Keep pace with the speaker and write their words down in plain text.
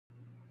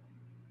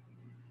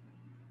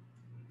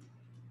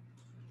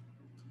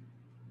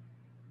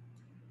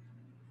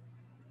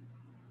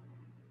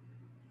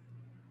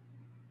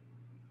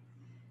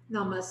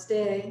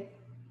Namaste.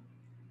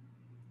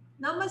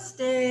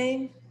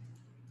 Namaste.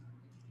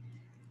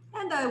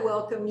 And I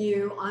welcome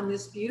you on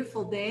this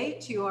beautiful day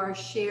to our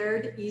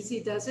shared Easy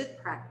Does It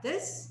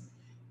practice.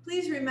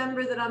 Please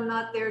remember that I'm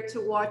not there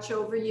to watch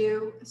over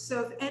you.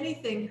 So if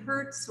anything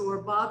hurts or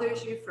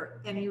bothers you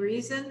for any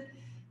reason,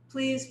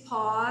 please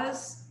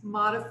pause,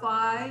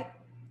 modify,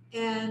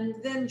 and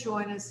then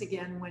join us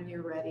again when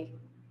you're ready.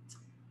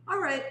 All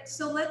right,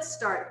 so let's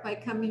start by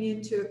coming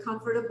into a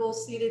comfortable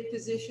seated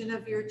position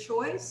of your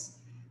choice.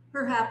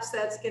 Perhaps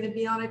that's going to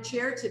be on a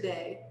chair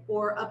today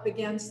or up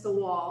against the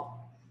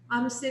wall.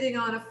 I'm sitting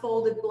on a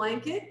folded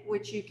blanket,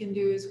 which you can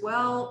do as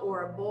well,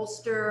 or a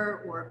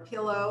bolster or a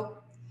pillow.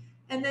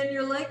 And then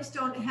your legs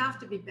don't have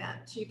to be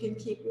bent. You can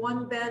keep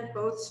one bent,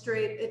 both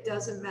straight, it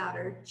doesn't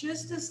matter,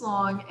 just as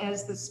long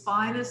as the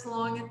spine is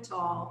long and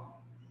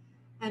tall.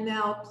 And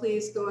now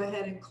please go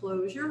ahead and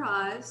close your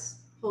eyes.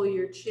 Pull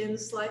your chin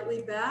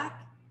slightly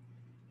back,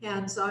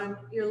 hands on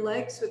your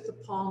legs with the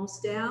palms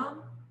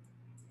down,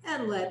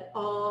 and let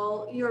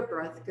all your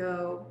breath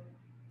go.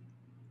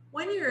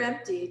 When you're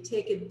empty,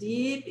 take a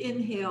deep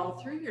inhale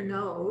through your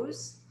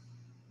nose,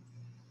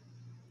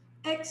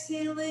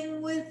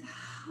 exhaling with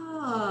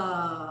ha.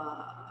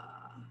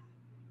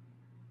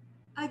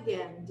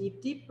 Again,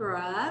 deep, deep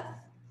breath.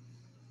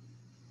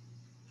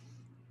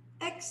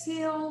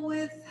 Exhale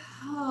with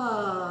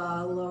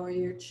ha. Lower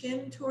your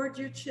chin toward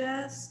your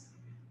chest.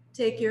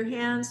 Take your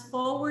hands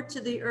forward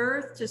to the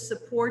earth to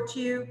support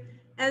you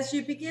as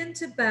you begin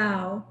to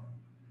bow,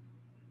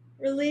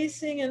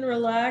 releasing and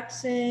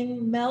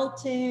relaxing,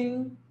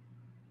 melting,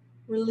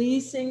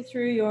 releasing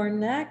through your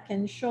neck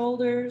and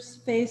shoulders.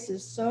 Face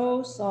is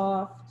so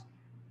soft.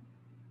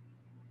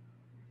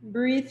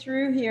 Breathe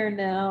through here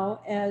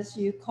now as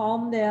you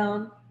calm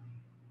down,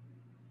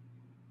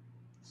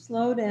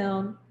 slow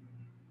down,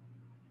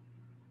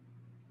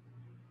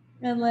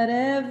 and let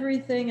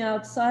everything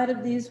outside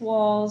of these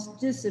walls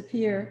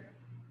disappear.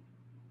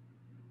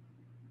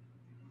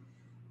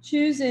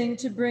 Choosing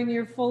to bring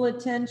your full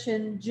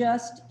attention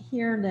just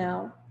here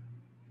now,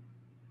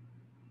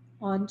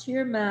 onto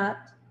your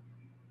mat,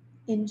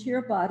 into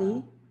your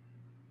body,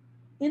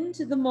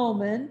 into the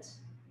moment,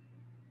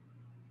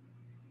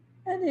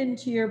 and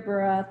into your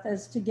breath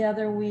as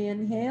together we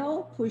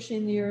inhale,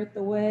 pushing the earth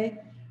away,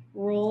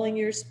 rolling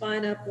your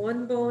spine up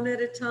one bone at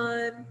a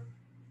time.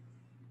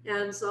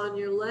 Hands on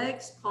your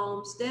legs,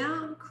 palms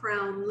down,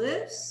 crown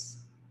lifts.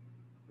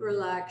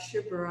 Relax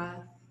your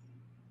breath.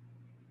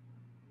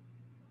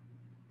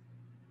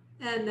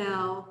 And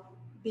now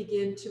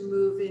begin to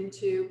move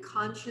into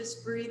conscious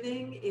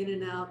breathing in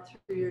and out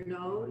through your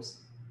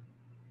nose.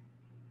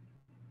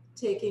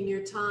 Taking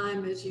your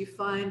time as you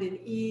find an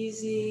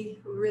easy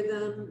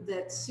rhythm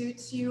that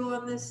suits you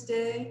on this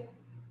day.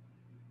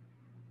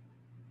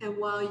 And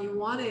while you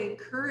want to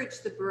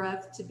encourage the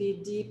breath to be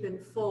deep and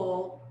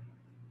full,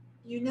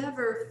 you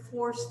never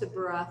force the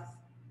breath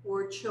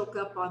or choke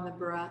up on the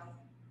breath.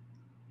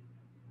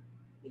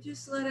 You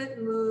just let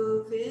it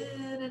move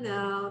in and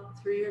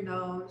out through your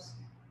nose.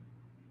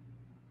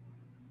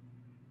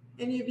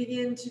 And you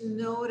begin to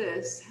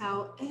notice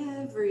how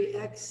every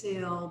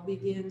exhale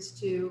begins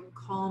to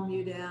calm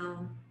you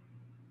down,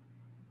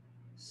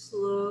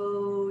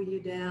 slow you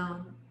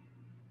down,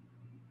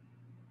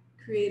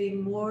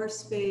 creating more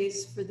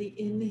space for the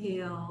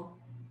inhale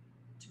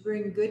to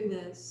bring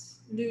goodness,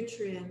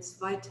 nutrients,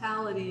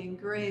 vitality, and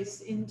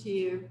grace into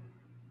you.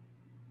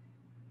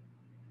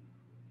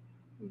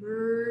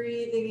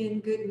 Breathing in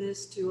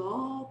goodness to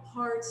all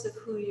parts of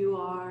who you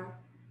are.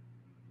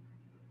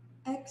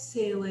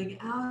 Exhaling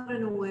out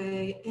and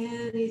away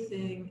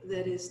anything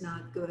that is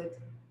not good.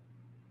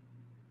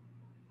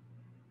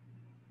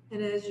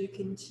 And as you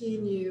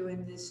continue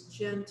in this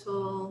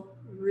gentle,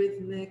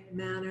 rhythmic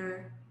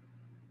manner,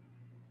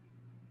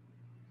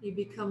 you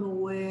become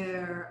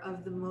aware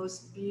of the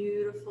most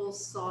beautiful,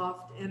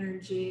 soft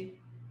energy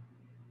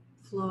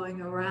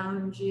flowing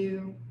around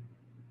you,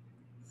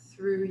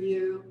 through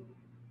you,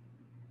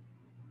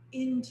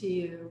 into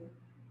you,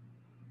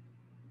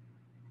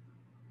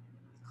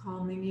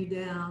 calming you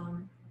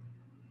down,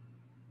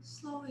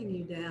 slowing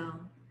you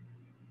down.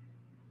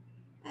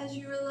 As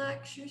you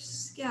relax your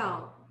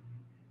scalp,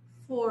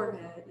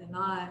 forehead, and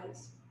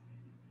eyes,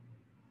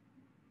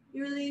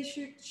 you release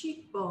your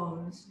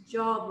cheekbones,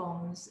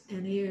 jawbones,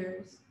 and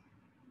ears.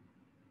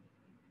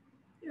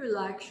 You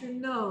relax your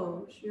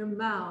nose, your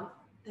mouth,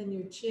 and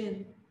your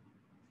chin.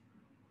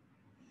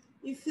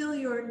 You feel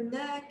your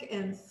neck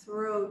and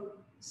throat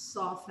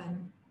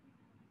soften.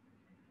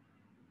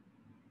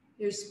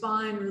 Your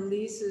spine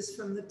releases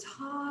from the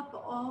top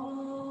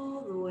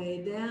all the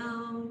way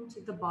down to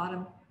the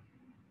bottom.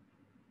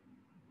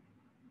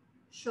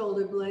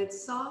 Shoulder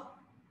blades soft,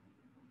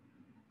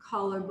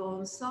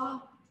 collarbone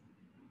soft.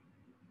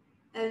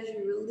 As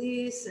you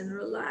release and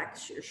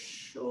relax your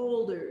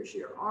shoulders,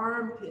 your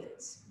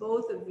armpits,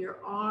 both of your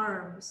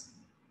arms,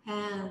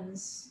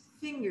 hands,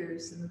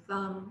 fingers, and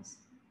thumbs.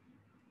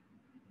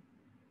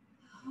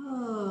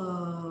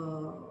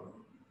 Oh.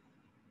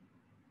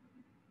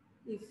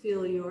 You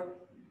feel your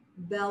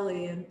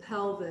belly and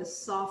pelvis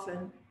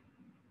soften.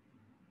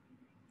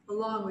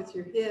 along with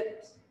your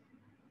hips.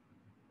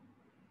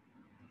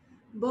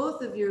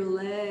 Both of your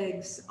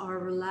legs are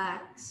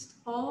relaxed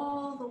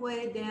all the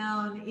way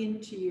down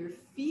into your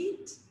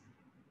feet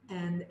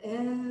and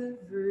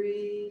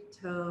every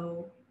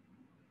toe.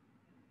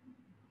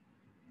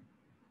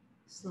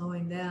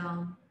 Slowing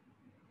down,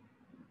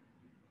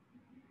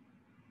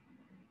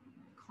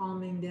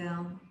 calming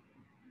down.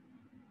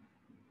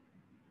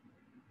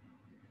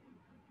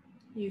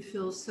 You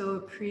feel so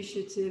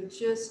appreciative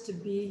just to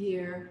be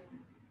here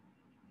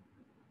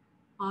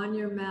on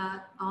your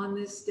mat on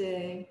this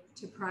day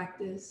to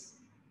practice.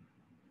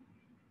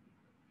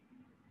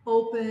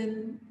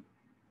 Open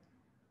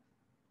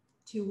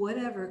to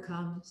whatever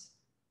comes.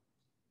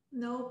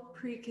 No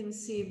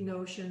preconceived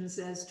notions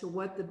as to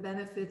what the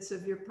benefits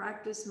of your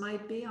practice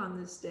might be on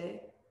this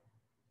day.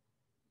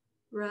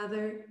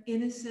 Rather,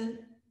 innocent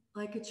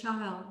like a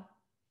child,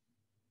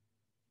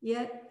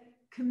 yet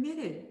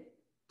committed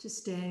to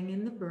staying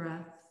in the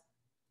breath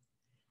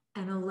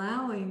and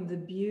allowing the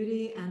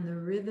beauty and the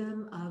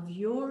rhythm of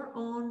your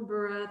own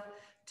breath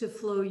to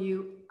flow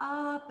you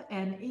up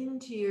and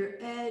into your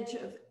edge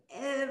of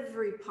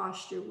every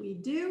posture we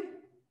do,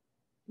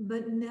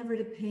 but never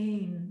to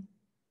pain.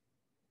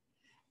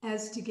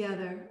 As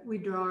together we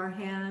draw our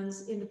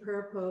hands into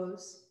prayer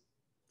pose,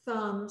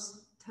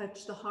 thumbs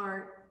touch the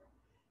heart,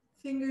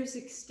 fingers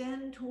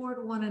extend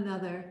toward one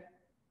another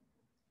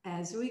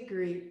as we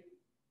greet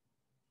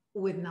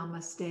with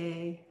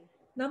Namaste.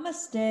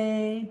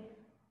 Namaste.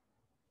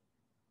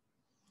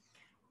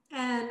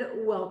 And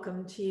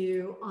welcome to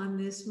you on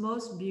this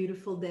most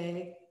beautiful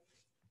day.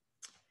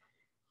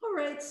 All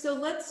right, so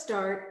let's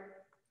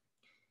start.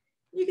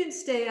 You can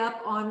stay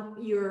up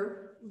on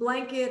your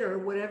blanket or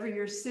whatever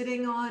you're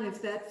sitting on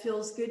if that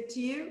feels good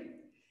to you.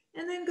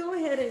 And then go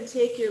ahead and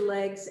take your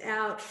legs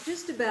out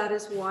just about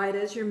as wide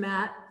as your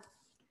mat.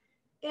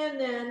 And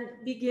then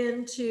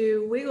begin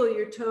to wiggle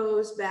your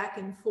toes back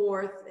and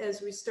forth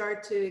as we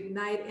start to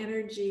ignite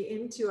energy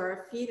into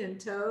our feet and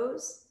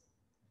toes.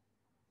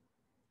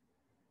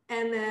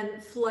 And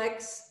then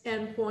flex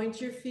and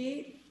point your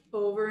feet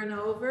over and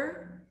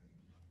over.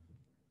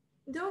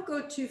 Don't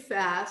go too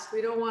fast.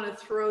 We don't want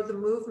to throw the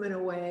movement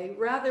away.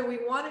 Rather, we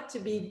want it to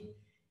be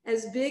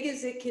as big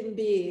as it can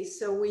be.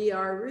 So we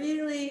are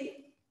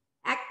really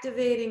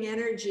activating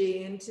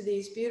energy into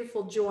these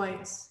beautiful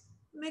joints.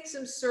 Make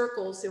some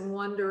circles in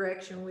one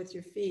direction with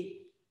your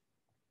feet.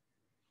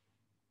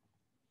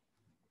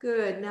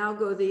 Good. Now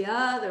go the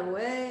other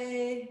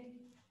way.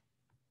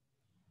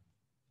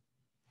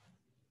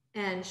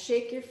 And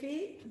shake your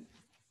feet.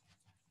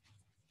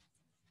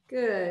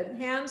 Good.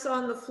 Hands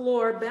on the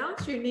floor.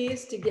 Bounce your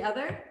knees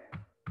together.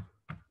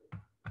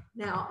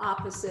 Now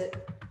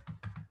opposite.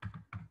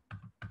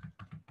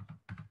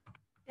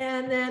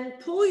 And then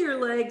pull your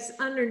legs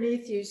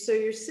underneath you so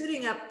you're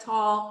sitting up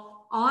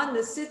tall on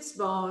the sits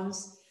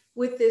bones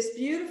with this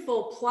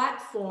beautiful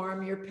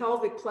platform, your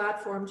pelvic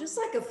platform, just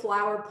like a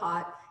flower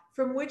pot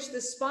from which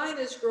the spine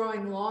is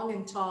growing long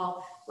and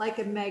tall, like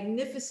a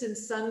magnificent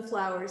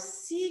sunflower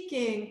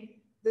seeking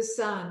the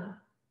sun.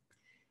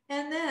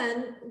 And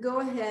then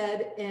go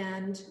ahead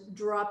and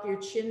drop your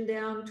chin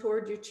down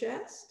toward your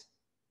chest.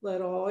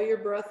 Let all your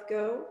breath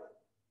go.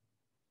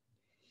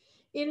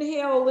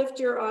 Inhale, lift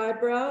your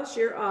eyebrows,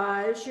 your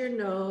eyes, your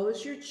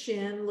nose, your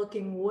chin,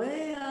 looking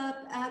way up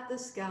at the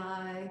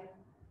sky.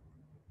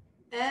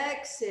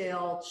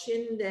 Exhale,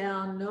 chin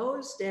down,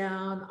 nose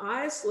down,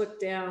 eyes look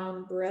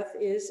down, breath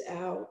is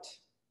out.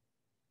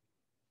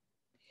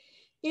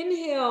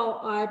 Inhale,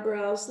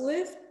 eyebrows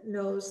lift,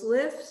 nose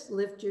lifts,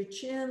 lift your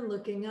chin,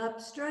 looking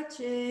up,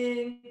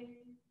 stretching.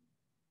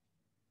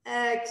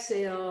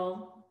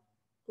 Exhale,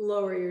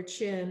 lower your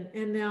chin.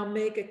 And now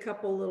make a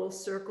couple little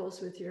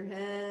circles with your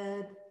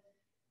head.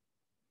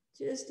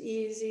 Just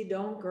easy,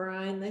 don't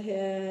grind the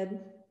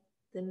head,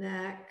 the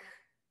neck.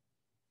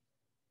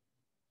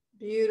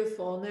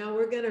 Beautiful. Now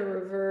we're going to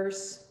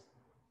reverse.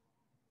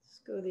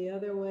 Let's go the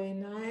other way,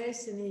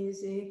 nice and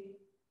easy.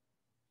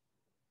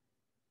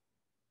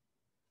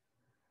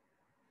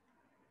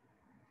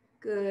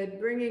 Good.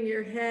 Bringing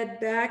your head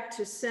back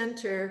to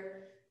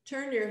center.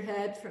 Turn your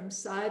head from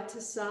side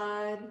to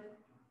side.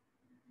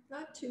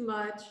 Not too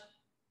much.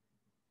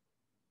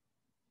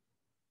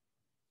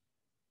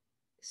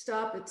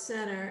 Stop at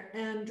center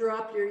and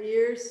drop your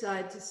ears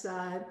side to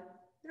side.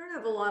 We don't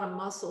have a lot of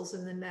muscles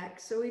in the neck,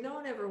 so we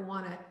don't ever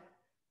want to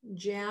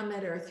jam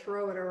it or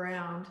throw it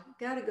around.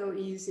 Got to go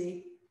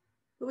easy,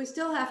 but we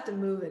still have to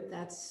move it.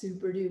 That's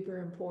super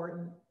duper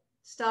important.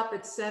 Stop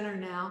at center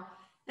now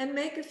and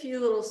make a few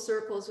little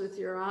circles with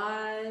your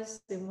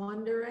eyes in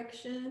one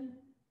direction.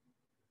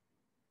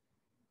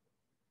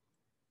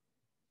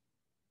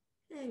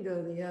 And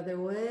go the other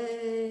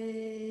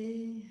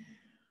way.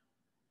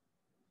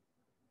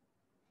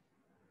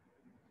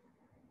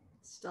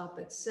 Stop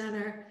at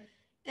center.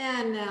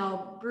 And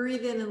now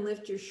breathe in and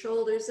lift your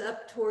shoulders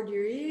up toward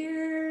your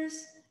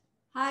ears.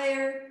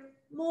 Higher,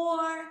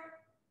 more.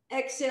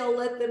 Exhale,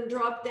 let them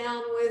drop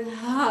down with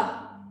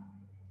ha.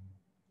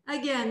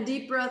 Again,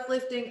 deep breath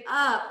lifting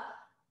up,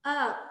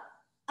 up,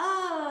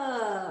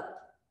 up.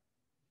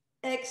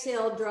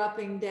 Exhale,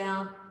 dropping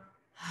down.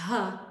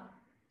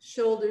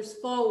 Shoulders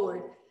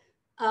forward.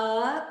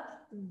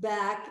 Up,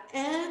 back,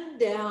 and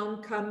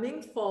down.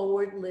 Coming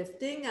forward,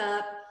 lifting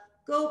up.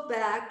 Go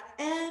back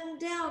and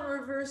down.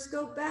 Reverse,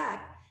 go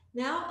back.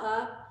 Now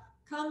up,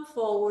 come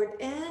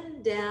forward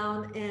and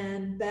down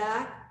and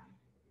back.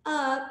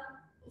 Up,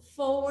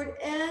 forward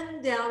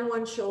and down.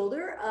 One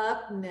shoulder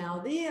up, now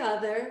the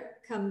other.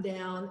 Come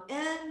down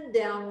and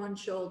down. One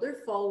shoulder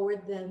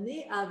forward, then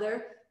the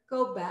other.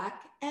 Go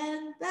back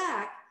and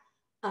back.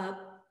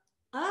 Up,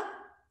 up,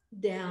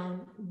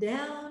 down,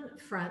 down,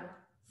 front,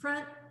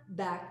 front,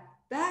 back,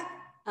 back,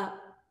 up,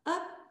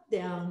 up,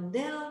 down,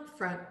 down,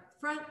 front,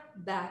 front,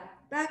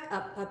 back, back,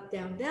 up,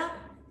 down, down,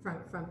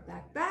 front, front,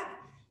 back, back,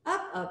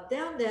 up,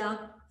 down, down,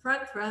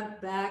 front,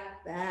 front,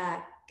 back,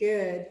 back.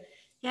 Good.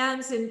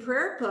 Hands in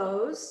prayer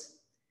pose.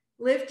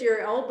 Lift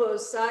your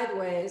elbows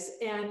sideways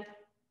and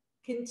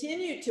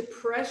continue to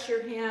press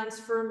your hands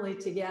firmly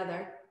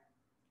together.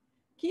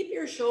 Keep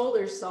your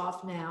shoulders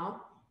soft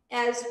now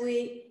as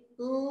we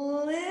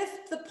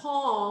lift the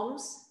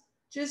palms,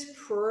 just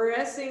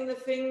pressing the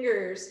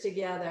fingers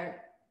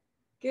together.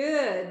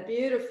 Good,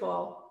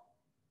 beautiful.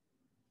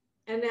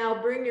 And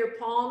now bring your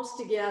palms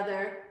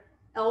together,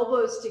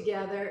 elbows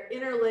together,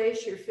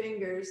 interlace your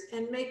fingers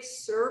and make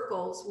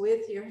circles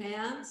with your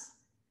hands.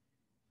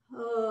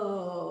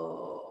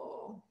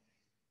 Oh.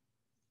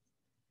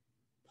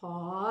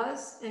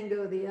 Pause and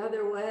go the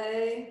other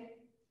way.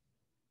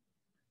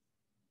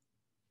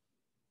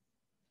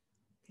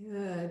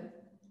 Good.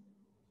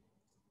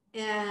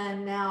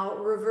 And now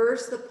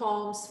reverse the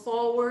palms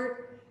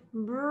forward.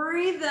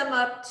 Breathe them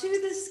up to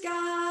the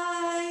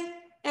sky.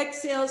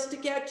 Exhale,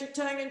 stick out your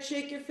tongue and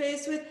shake your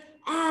face with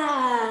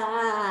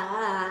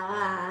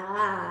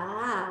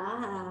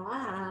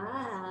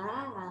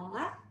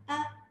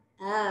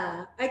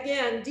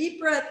Again, deep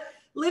breath,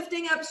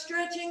 lifting up,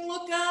 stretching,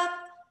 look up.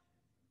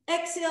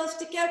 Exhale,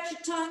 stick out your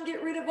tongue,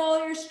 get rid of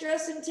all your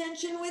stress and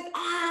tension with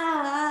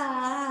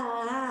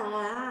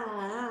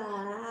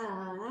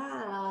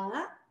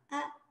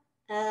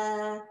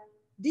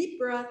Deep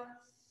breath.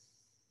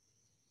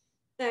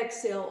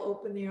 Exhale,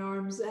 open the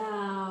arms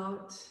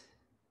out.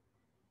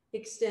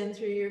 Extend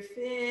through your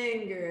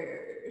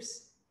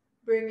fingers.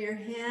 Bring your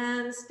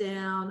hands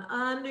down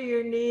under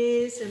your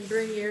knees and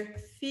bring your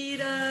feet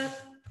up.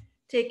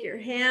 Take your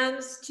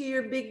hands to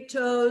your big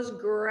toes,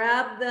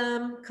 grab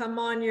them, come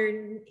on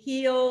your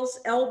heels,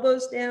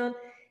 elbows down,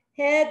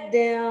 head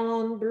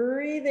down,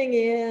 breathing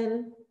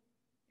in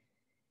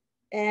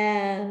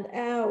and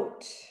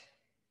out.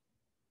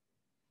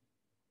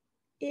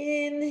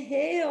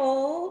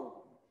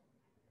 Inhale,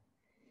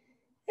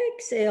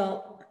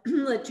 exhale,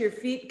 let your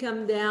feet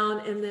come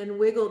down and then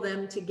wiggle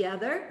them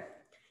together.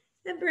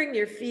 And bring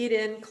your feet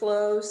in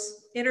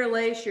close,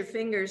 interlace your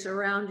fingers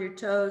around your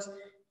toes.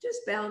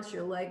 Just bounce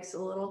your legs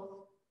a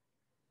little.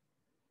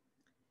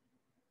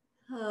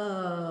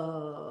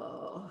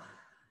 Oh,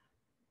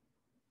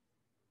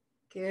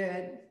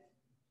 good.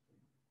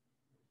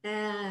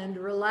 And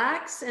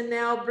relax. And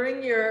now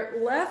bring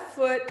your left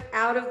foot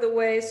out of the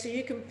way so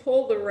you can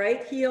pull the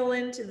right heel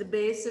into the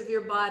base of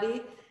your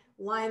body,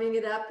 lining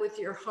it up with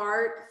your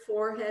heart,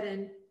 forehead,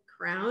 and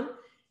crown.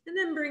 And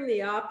then bring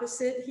the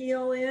opposite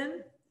heel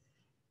in.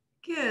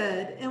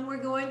 Good. And we're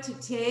going to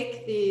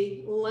take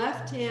the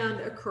left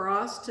hand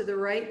across to the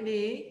right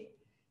knee.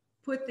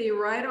 Put the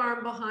right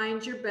arm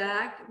behind your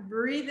back.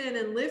 Breathe in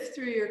and lift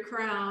through your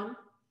crown.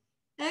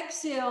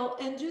 Exhale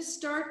and just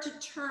start to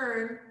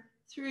turn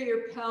through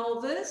your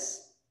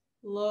pelvis,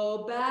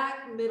 low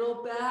back,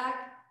 middle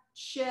back,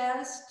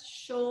 chest,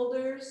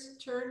 shoulders.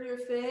 Turn your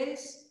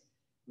face.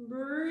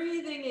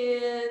 Breathing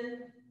in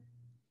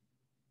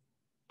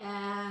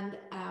and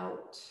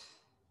out.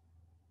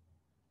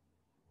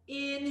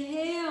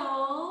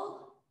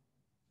 Inhale,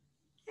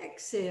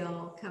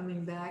 exhale,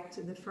 coming back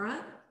to the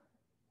front,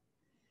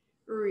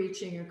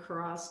 reaching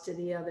across to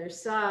the other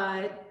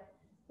side,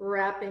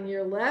 wrapping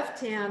your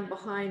left hand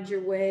behind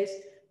your waist,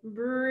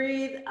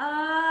 breathe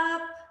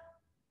up,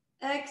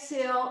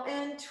 exhale,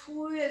 and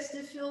twist.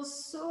 It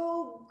feels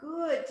so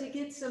good to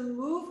get some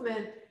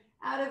movement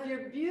out of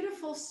your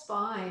beautiful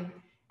spine.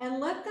 And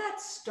let that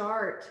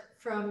start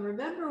from,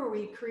 remember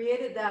we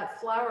created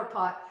that flower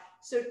pot.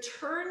 So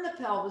turn the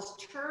pelvis,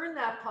 turn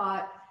that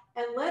pot,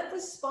 and let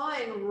the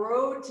spine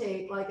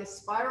rotate like a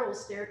spiral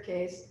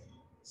staircase.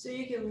 So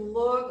you can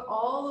look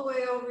all the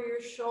way over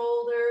your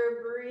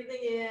shoulder,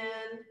 breathing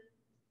in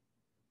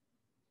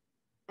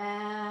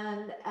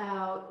and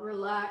out.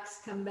 Relax,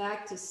 come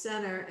back to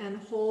center and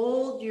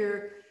hold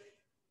your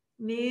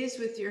knees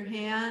with your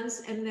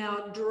hands. And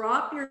now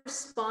drop your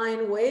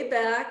spine way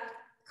back,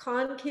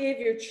 concave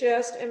your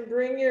chest, and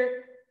bring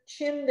your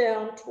chin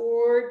down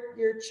toward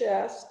your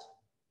chest.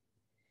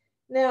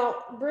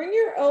 Now, bring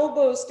your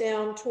elbows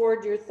down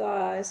toward your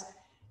thighs.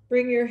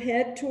 Bring your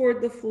head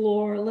toward the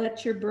floor.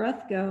 Let your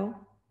breath go.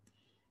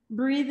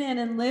 Breathe in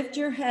and lift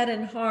your head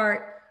and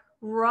heart.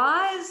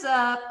 Rise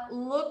up,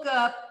 look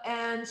up,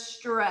 and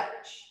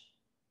stretch.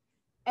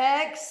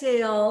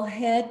 Exhale,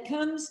 head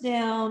comes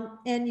down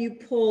and you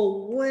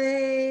pull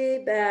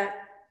way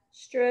back.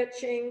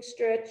 Stretching,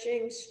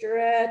 stretching,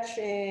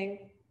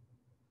 stretching.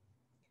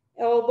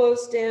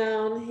 Elbows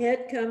down,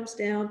 head comes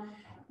down.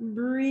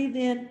 Breathe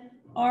in,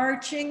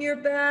 arching your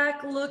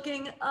back,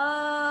 looking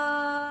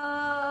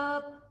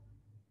up.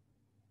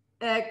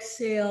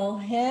 Exhale,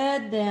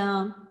 head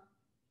down,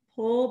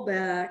 pull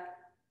back,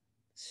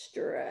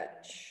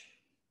 stretch.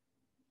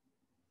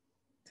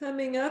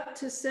 Coming up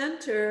to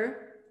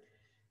center,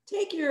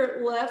 take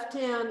your left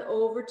hand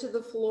over to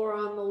the floor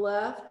on the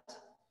left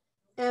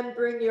and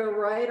bring your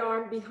right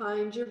arm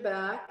behind your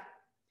back.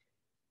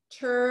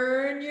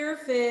 Turn your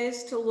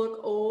face to look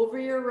over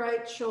your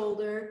right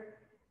shoulder.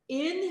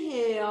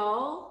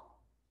 Inhale,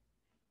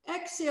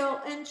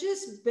 exhale, and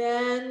just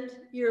bend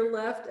your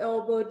left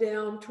elbow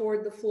down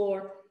toward the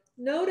floor.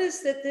 Notice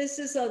that this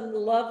is a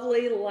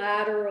lovely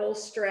lateral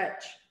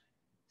stretch.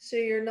 So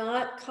you're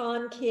not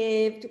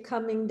concave to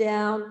coming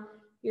down.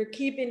 You're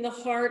keeping the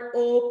heart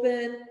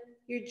open.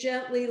 You're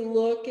gently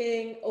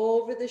looking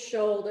over the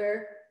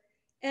shoulder.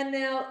 And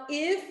now,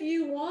 if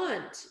you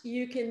want,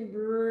 you can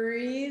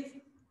breathe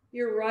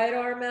your right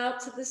arm out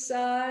to the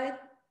side,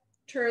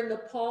 turn the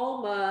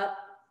palm up,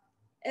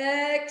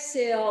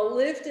 exhale,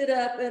 lift it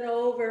up and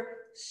over,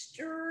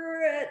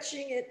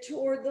 stretching it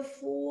toward the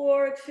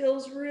floor. It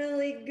feels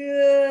really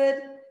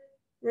good.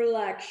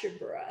 Relax your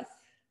breath.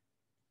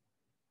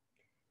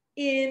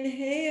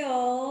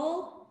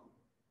 Inhale,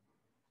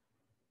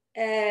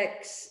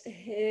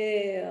 exhale.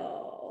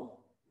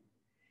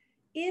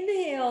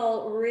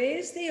 Inhale,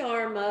 raise the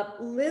arm up,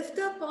 lift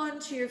up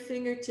onto your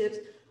fingertips,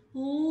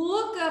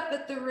 look up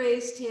at the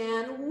raised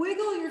hand,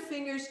 wiggle your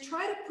fingers,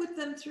 try to put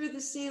them through the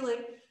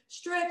ceiling,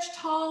 stretch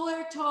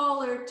taller,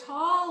 taller,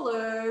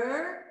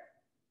 taller,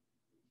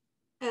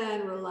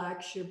 and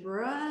relax your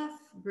breath.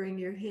 Bring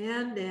your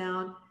hand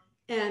down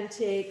and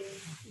take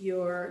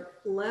your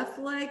left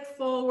leg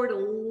forward a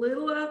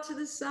little out to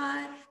the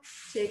side,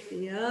 take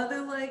the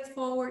other leg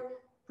forward,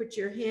 put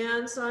your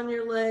hands on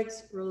your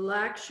legs,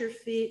 relax your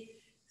feet,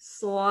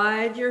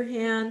 slide your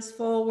hands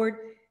forward,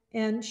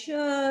 and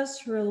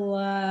just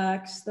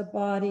relax the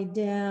body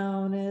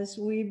down as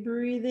we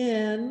breathe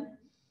in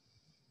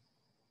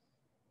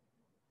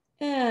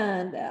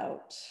and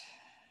out.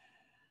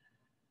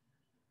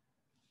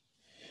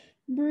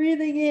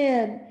 Breathing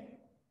in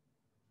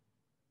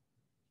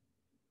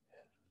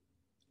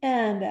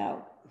and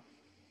out.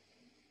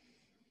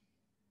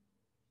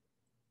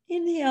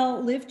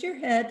 Inhale, lift your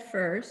head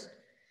first.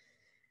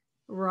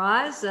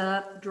 Rise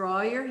up,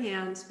 draw your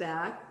hands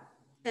back.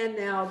 And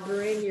now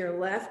bring your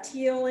left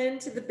heel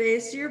into the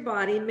base of your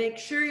body. Make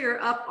sure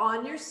you're up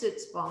on your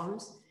sits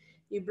bones.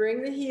 You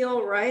bring the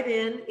heel right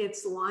in.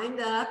 It's lined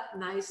up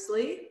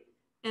nicely.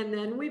 And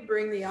then we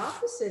bring the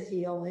opposite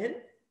heel in.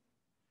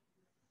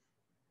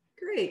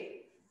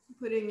 Great.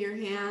 Putting your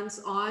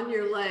hands on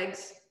your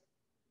legs.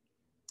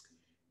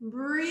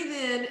 Breathe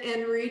in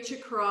and reach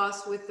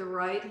across with the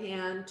right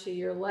hand to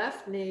your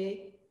left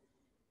knee.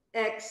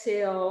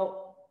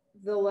 Exhale,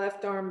 the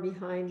left arm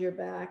behind your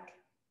back.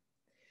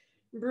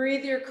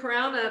 Breathe your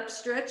crown up,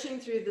 stretching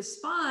through the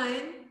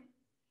spine.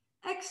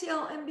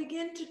 Exhale and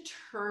begin to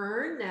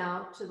turn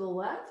now to the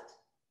left,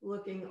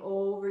 looking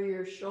over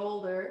your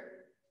shoulder.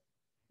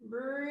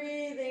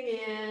 Breathing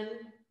in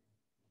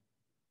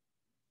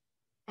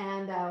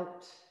and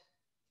out.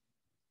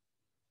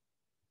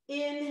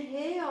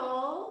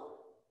 Inhale.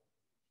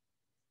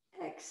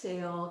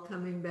 Exhale,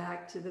 coming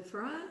back to the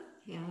front,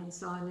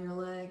 hands on your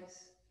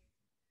legs.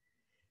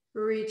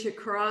 Reach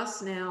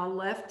across now,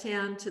 left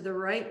hand to the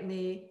right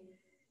knee.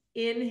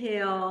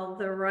 Inhale,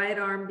 the right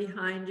arm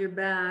behind your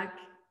back,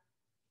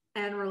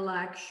 and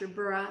relax your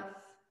breath.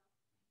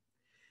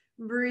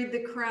 Breathe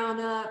the crown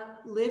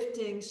up,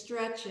 lifting,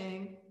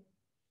 stretching.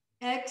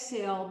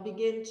 Exhale,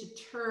 begin to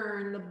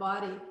turn the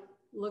body,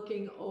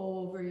 looking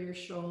over your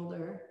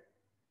shoulder.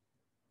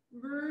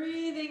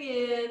 Breathing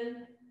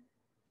in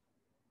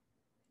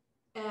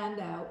and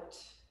out.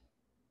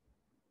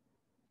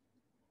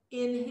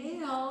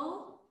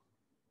 Inhale.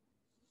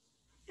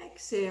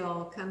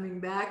 Exhale, coming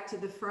back to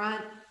the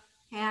front,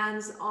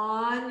 hands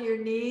on your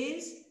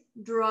knees,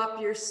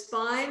 drop your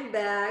spine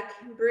back,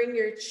 bring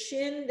your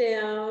chin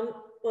down,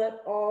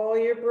 let all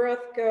your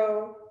breath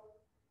go.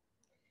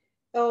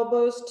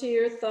 Elbows to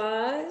your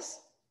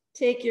thighs,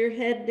 take your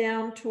head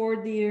down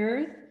toward the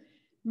earth,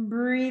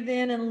 breathe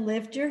in and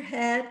lift your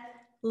head,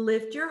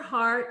 lift your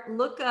heart,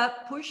 look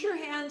up, push your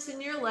hands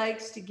in your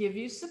legs to give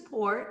you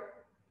support.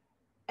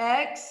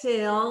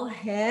 Exhale,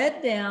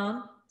 head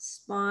down.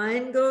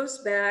 Spine goes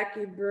back,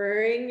 you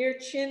bring your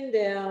chin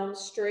down,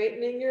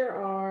 straightening your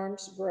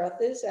arms, breath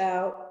is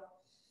out.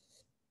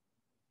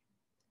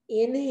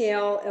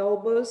 Inhale,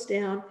 elbows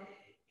down,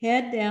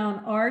 head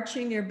down,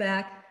 arching your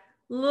back,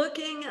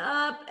 looking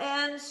up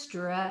and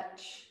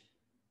stretch.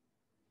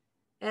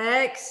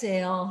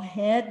 Exhale,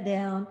 head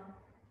down,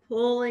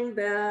 pulling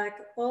back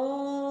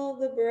all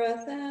the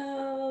breath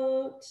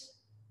out.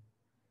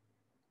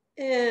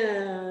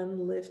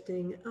 And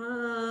lifting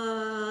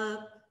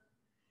up.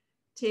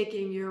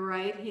 Taking your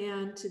right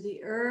hand to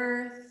the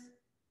earth,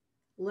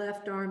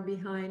 left arm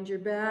behind your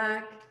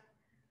back,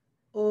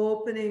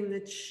 opening the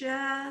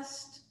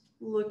chest,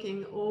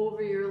 looking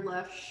over your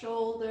left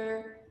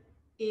shoulder.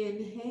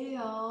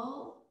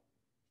 Inhale.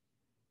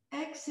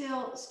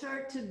 Exhale,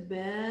 start to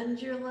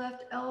bend your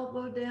left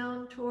elbow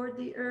down toward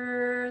the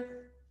earth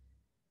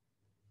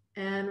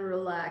and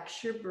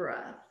relax your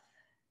breath.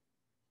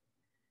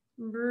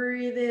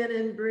 Breathe in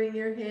and bring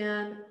your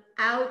hand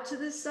out to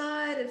the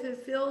side. If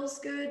it feels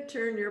good,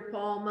 turn your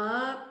palm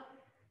up.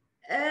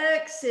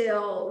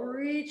 Exhale,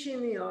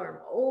 reaching the arm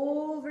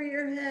over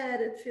your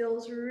head. It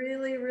feels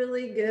really,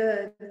 really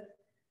good.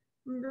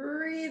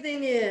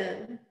 Breathing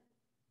in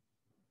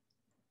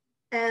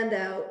and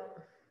out.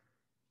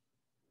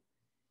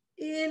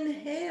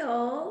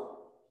 Inhale,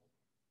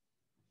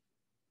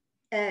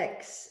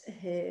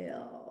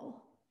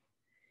 exhale.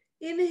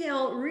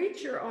 Inhale,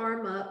 reach your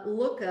arm up,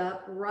 look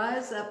up,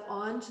 rise up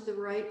onto the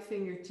right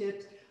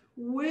fingertips,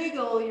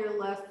 wiggle your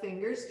left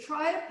fingers,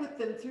 try to put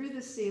them through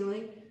the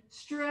ceiling,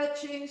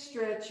 stretching,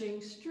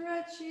 stretching,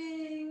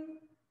 stretching.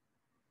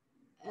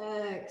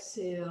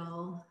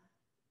 Exhale,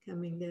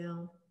 coming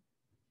down.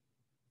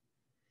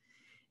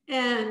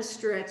 And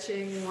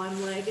stretching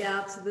one leg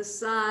out to the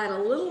side,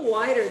 a little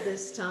wider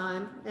this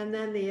time, and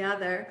then the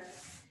other.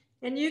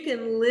 And you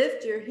can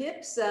lift your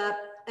hips up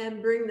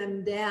and bring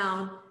them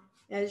down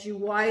as you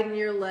widen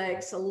your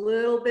legs a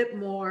little bit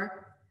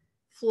more,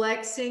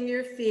 flexing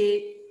your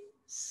feet.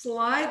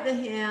 Slide the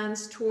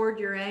hands toward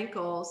your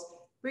ankles,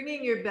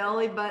 bringing your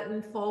belly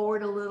button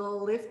forward a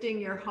little, lifting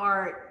your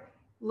heart,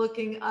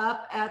 looking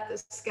up at the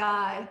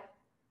sky.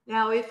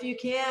 Now, if you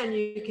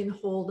can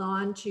hold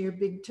on to your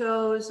big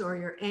toes or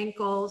your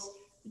ankles,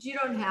 but you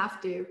don't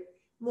have to.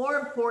 More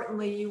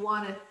importantly, you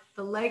want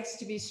the legs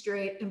to be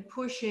straight and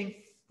pushing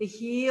the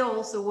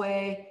heels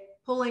away,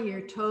 pulling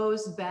your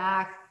toes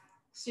back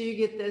so you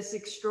get this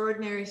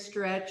extraordinary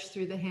stretch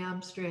through the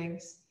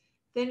hamstrings.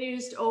 Then you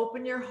just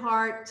open your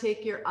heart,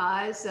 take your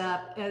eyes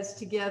up as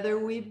together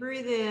we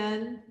breathe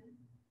in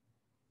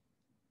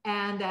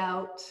and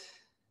out.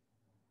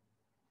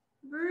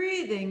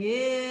 Breathing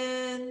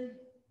in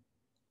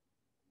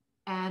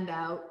and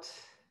out.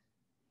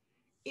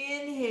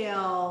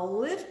 Inhale,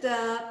 lift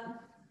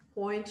up,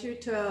 point your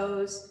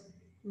toes,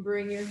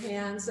 bring your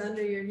hands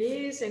under your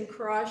knees and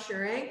cross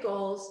your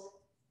ankles,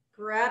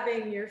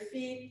 grabbing your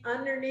feet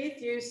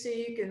underneath you so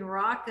you can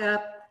rock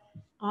up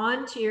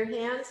onto your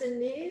hands and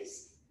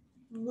knees,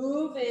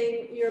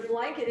 moving your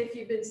blanket if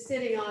you've been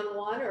sitting on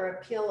one or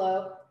a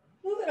pillow,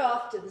 move it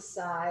off to the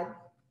side.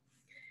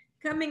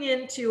 Coming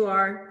into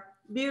our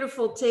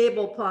beautiful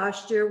table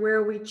posture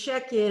where we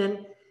check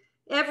in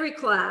every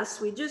class.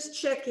 We just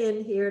check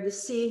in here to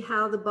see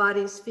how the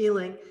body's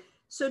feeling.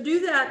 So do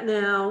that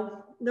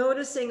now,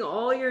 noticing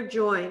all your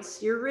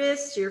joints, your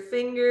wrists, your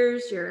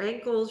fingers, your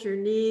ankles, your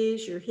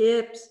knees, your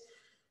hips,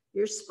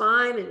 your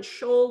spine and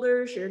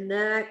shoulders, your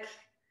neck.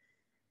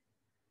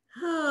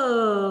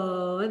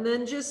 Oh, and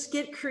then just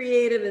get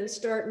creative and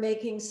start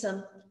making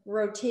some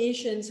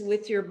rotations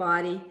with your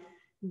body,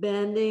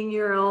 bending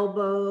your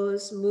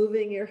elbows,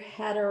 moving your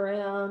head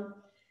around.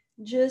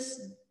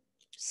 Just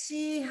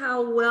see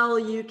how well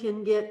you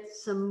can get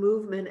some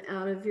movement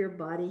out of your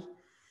body.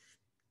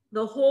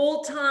 The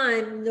whole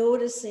time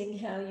noticing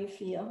how you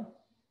feel.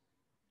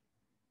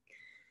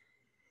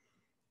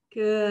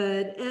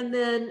 Good. And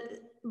then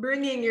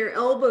bringing your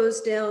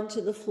elbows down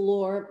to the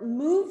floor,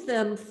 move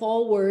them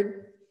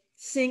forward,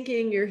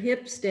 sinking your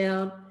hips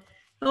down.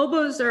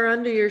 Elbows are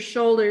under your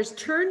shoulders.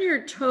 Turn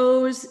your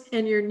toes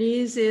and your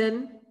knees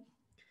in,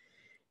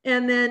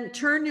 and then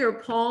turn your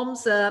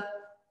palms up.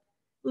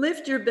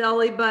 Lift your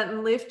belly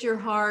button, lift your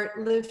heart,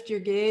 lift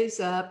your gaze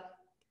up.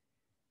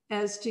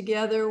 As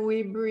together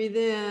we breathe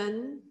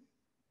in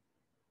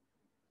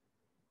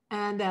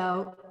and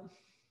out.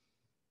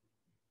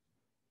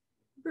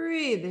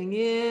 Breathing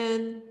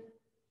in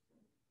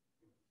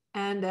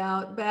and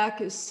out.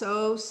 Back is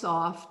so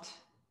soft.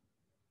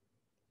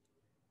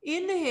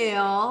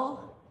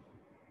 Inhale.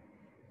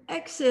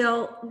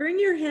 Exhale. Bring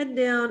your head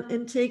down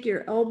and take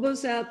your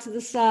elbows out to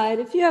the side.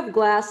 If you have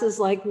glasses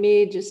like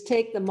me, just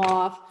take them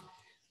off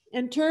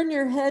and turn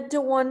your head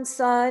to one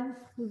side.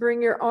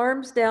 Bring your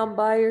arms down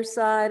by your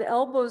side.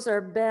 Elbows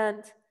are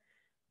bent.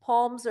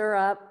 Palms are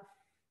up.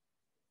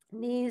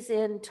 Knees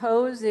in,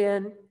 toes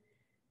in.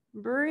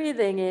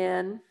 Breathing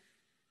in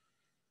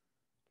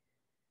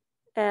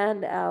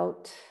and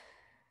out.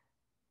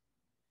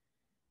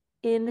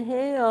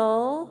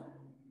 Inhale.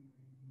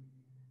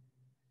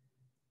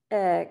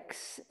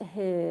 Exhale.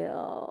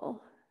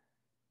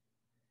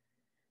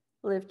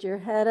 Lift your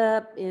head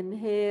up.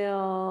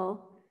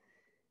 Inhale.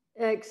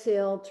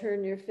 Exhale.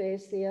 Turn your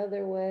face the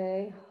other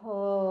way.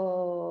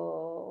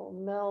 Oh,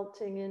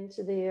 melting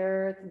into the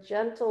earth.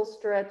 Gentle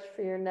stretch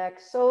for your neck.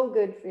 So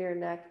good for your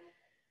neck.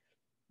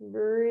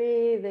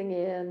 Breathing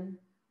in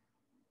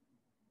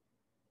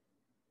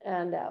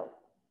and out.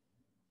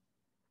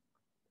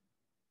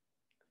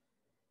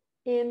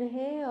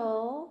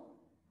 Inhale.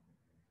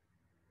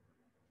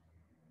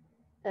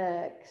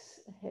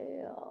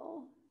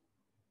 Exhale.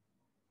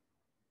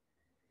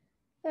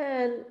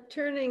 And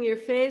turning your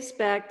face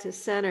back to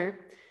center,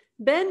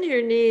 bend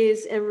your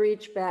knees and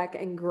reach back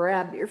and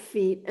grab your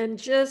feet and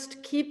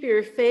just keep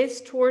your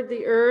face toward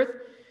the earth,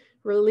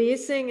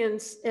 releasing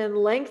and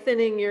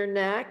lengthening your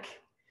neck.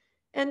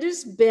 And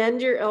just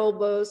bend your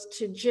elbows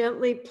to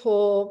gently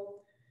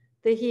pull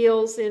the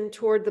heels in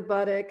toward the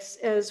buttocks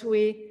as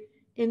we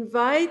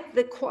invite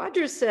the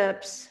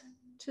quadriceps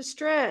to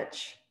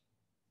stretch.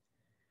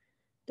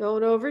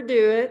 Don't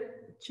overdo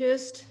it.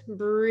 Just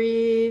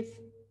breathe.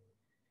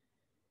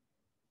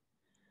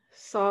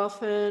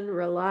 Soften,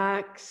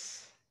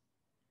 relax.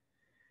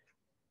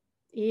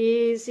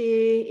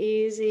 Easy,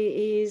 easy,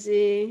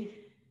 easy.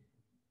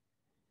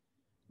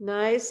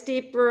 Nice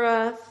deep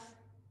breath.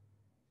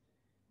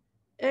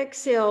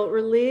 Exhale,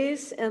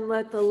 release and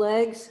let the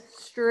legs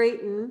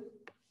straighten.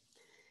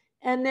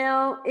 And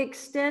now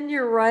extend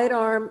your right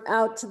arm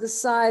out to the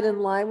side in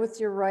line with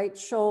your right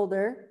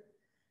shoulder.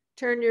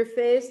 Turn your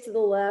face to the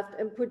left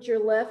and put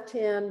your left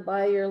hand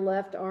by your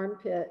left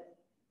armpit.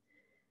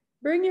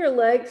 Bring your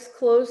legs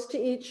close to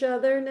each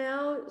other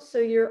now, so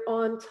you're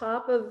on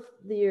top of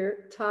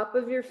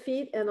your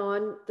feet and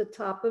on the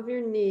top of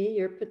your knee,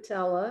 your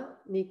patella,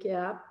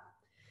 kneecap.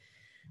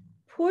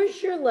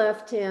 Push your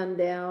left hand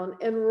down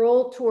and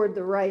roll toward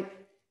the right,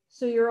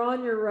 so you're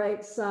on your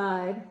right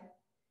side.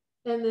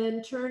 And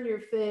then turn your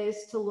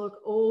face to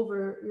look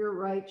over your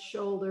right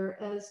shoulder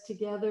as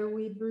together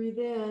we breathe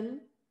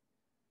in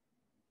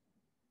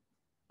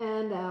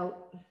and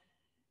out.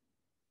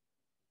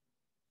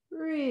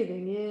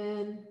 Breathing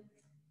in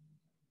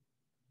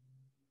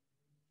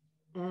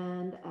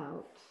and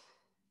out.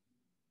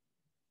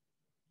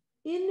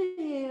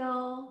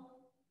 Inhale.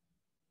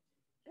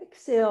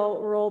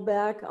 Exhale, roll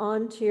back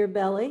onto your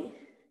belly,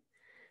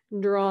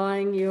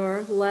 drawing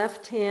your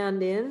left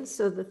hand in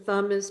so the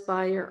thumb is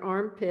by your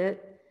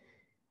armpit.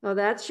 Oh,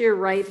 that's your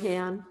right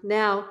hand.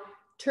 Now,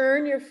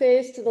 turn your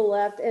face to the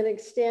left and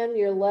extend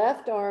your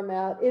left arm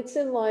out. It's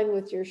in line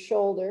with your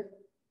shoulder.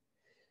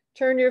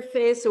 Turn your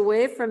face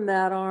away from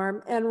that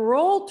arm and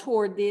roll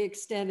toward the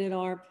extended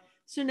arm.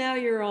 So now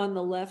you're on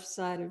the left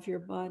side of your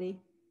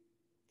body.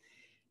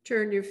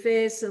 Turn your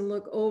face and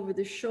look over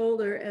the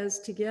shoulder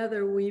as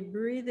together we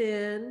breathe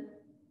in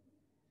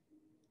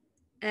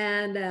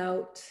and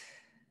out.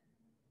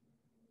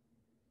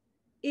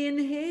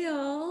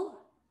 Inhale.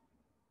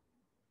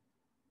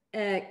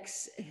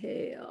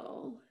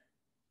 Exhale.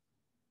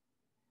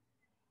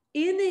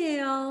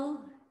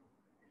 Inhale.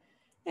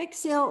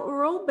 Exhale,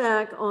 roll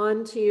back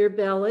onto your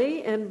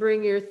belly and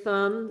bring your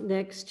thumb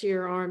next to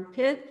your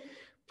armpit.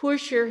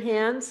 Push your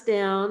hands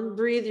down,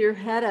 breathe your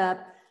head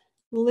up,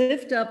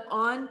 lift up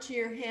onto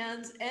your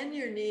hands and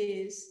your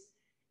knees.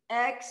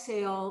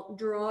 Exhale,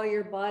 draw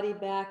your body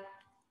back.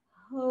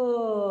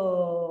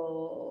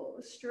 Oh,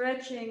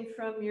 stretching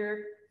from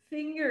your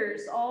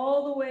fingers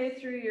all the way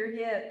through your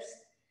hips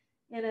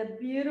in a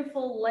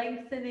beautiful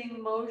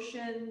lengthening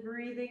motion,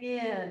 breathing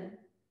in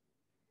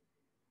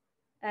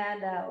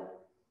and out.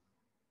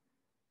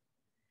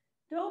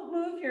 Don't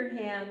move your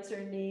hands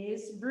or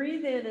knees.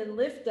 Breathe in and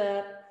lift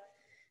up.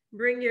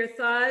 Bring your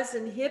thighs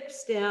and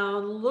hips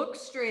down. Look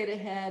straight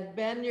ahead.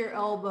 Bend your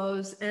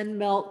elbows and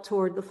melt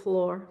toward the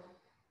floor.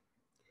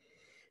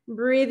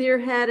 Breathe your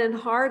head and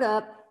heart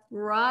up.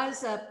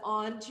 Rise up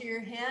onto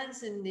your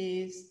hands and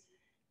knees.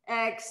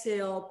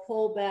 Exhale,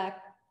 pull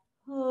back.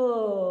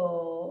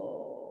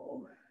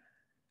 Oh.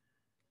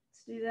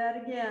 Let's do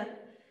that again.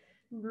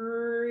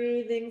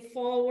 Breathing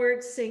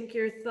forward, sink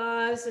your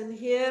thighs and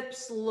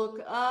hips,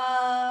 look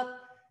up.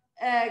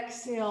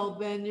 Exhale,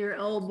 bend your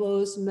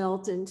elbows,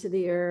 melt into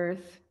the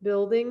earth.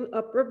 Building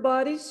upper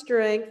body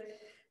strength.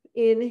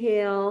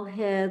 Inhale,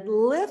 head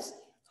lifts,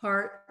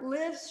 heart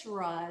lifts,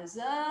 rise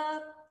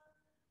up.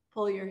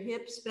 Pull your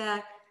hips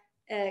back.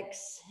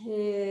 Exhale.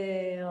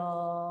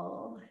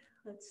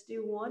 Let's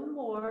do one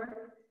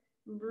more.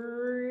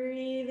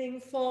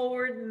 Breathing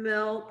forward,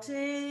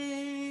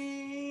 melting.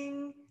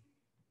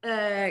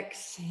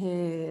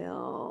 Exhale.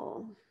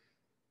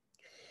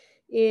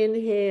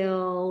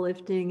 Inhale,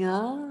 lifting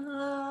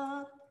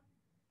up.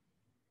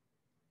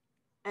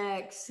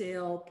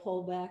 Exhale,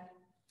 pull back.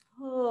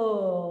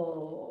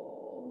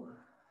 Oh.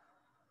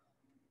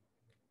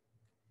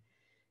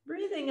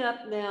 Breathing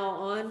up now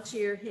onto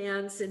your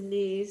hands and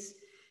knees,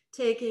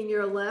 taking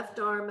your left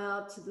arm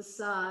out to the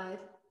side.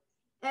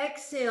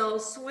 Exhale,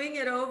 swing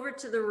it over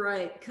to the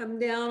right. Come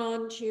down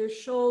onto your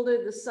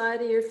shoulder, the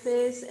side of your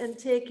face, and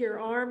take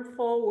your arm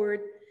forward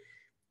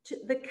to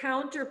the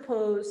counter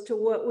pose to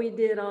what we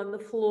did on the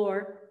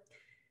floor.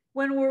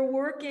 When we're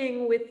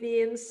working with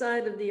the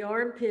inside of the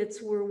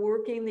armpits, we're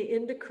working the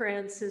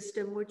endocrine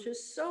system, which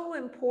is so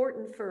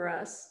important for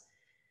us.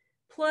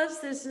 Plus,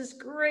 this is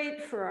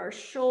great for our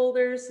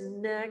shoulders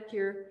and neck,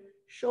 your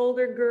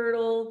shoulder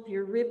girdle,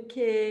 your rib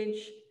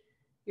cage,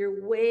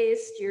 your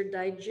waist, your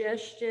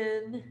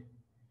digestion.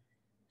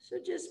 So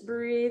just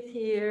breathe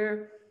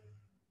here,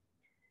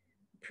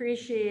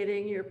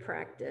 appreciating your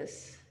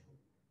practice.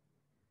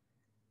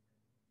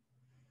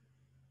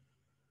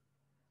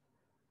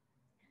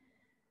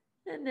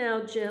 And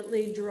now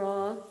gently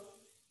draw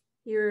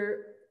your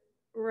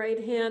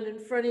Right hand in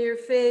front of your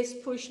face,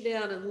 push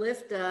down and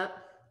lift up.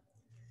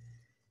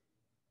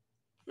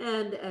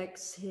 And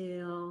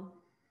exhale.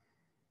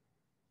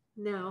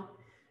 Now,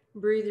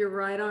 breathe your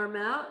right arm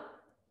out.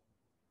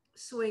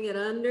 Swing it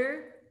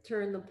under.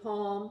 Turn the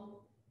palm.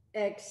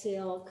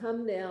 Exhale.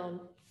 Come down.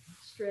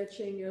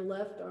 Stretching your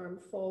left arm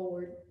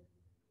forward.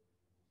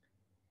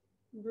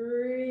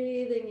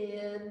 Breathing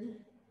in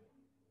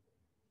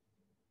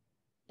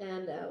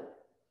and out.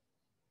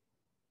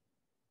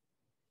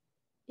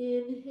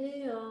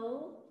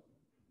 Inhale.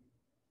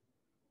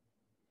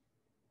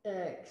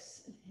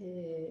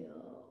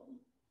 Exhale.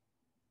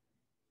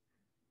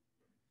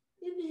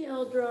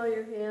 Inhale, draw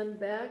your hand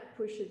back,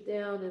 push it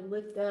down and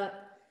lift up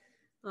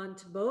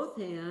onto both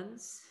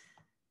hands.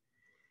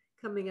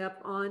 Coming up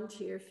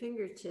onto your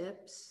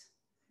fingertips.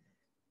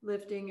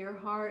 Lifting your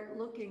heart,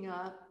 looking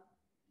up.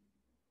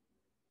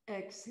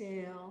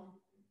 Exhale.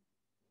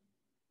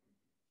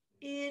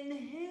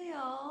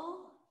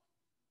 Inhale.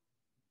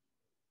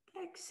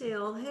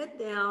 Exhale, head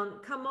down.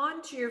 Come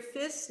onto your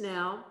fists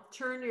now.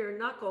 Turn your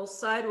knuckles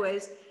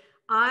sideways.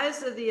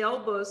 Eyes of the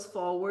elbows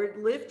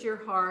forward. Lift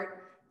your heart.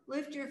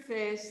 Lift your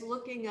face,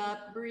 looking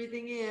up,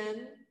 breathing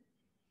in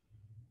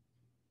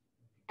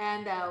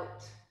and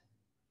out.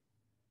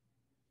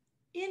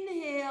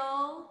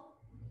 Inhale.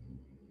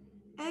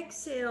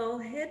 Exhale,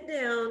 head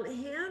down,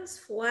 hands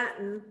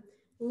flatten.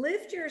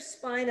 Lift your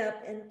spine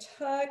up and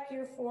tuck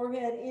your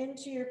forehead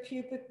into your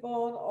pubic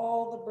bone.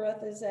 All the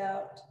breath is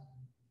out.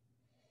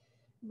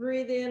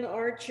 Breathe in,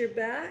 arch your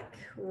back,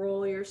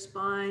 roll your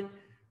spine,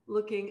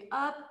 looking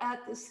up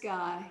at the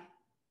sky.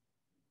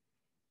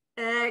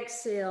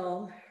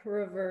 Exhale,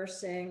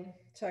 reversing,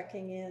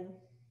 tucking in.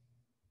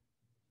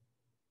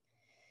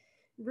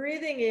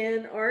 Breathing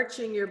in,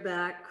 arching your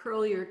back,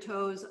 curl your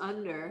toes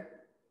under.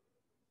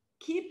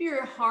 Keep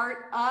your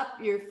heart up,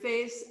 your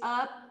face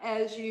up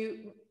as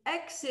you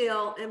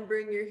exhale and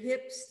bring your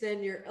hips,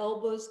 then your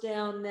elbows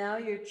down. Now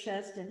your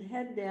chest and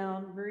head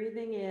down,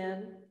 breathing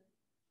in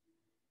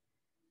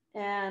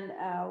and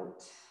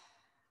out.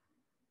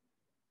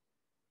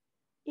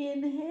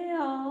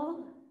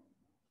 Inhale.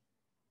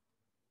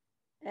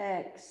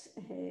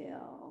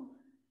 Exhale.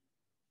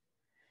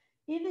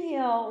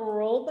 Inhale,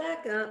 roll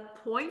back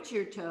up, point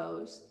your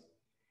toes.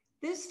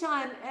 This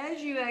time,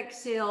 as you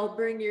exhale,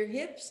 bring your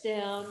hips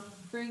down,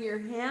 bring your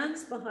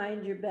hands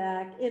behind your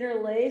back,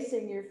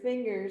 interlacing your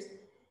fingers.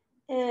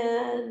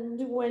 And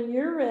when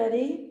you're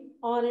ready,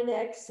 on an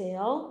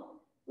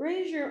exhale,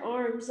 raise your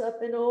arms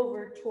up and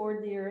over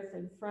toward the earth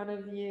in front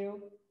of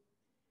you.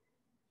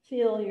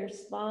 Feel your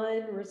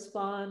spine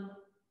respond.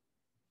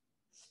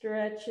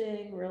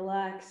 Stretching,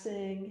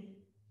 relaxing,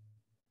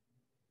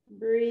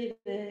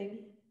 breathing.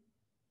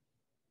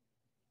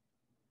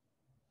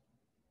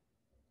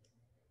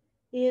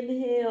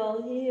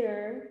 Inhale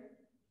here.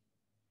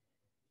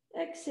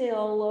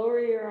 Exhale, lower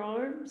your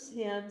arms.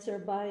 Hands are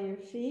by your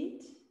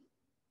feet.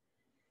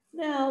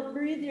 Now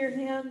breathe your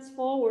hands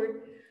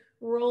forward,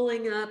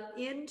 rolling up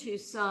into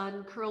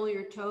sun. Curl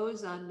your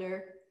toes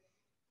under.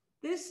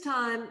 This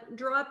time,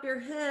 drop your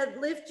head,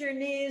 lift your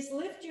knees,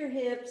 lift your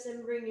hips,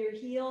 and bring your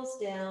heels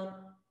down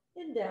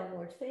in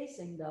downward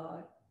facing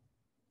dog.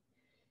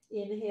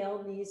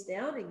 Inhale, knees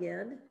down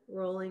again,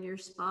 rolling your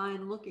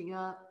spine, looking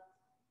up.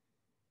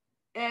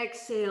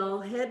 Exhale,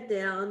 head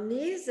down,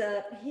 knees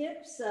up,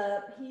 hips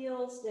up,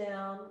 heels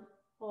down.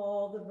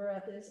 All the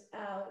breath is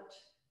out.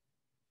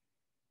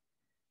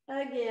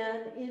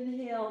 Again,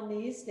 inhale,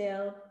 knees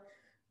down,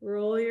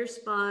 roll your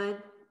spine,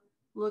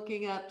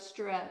 looking up,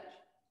 stretch.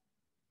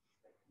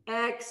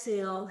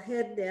 Exhale,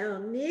 head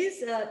down,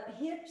 knees up,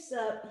 hips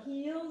up,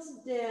 heels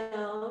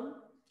down,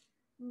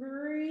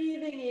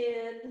 breathing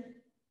in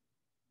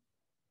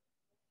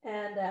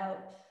and out.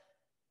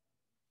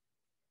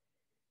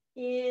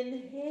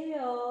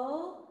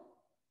 Inhale,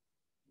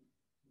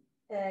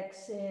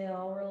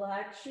 exhale,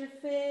 relax your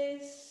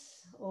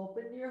face,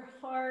 open your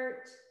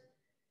heart,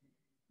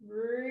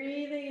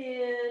 breathing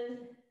in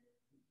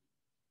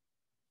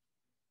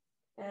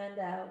and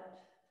out.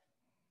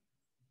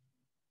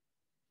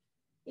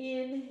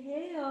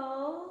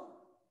 Inhale,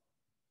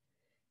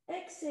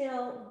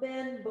 exhale,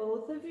 bend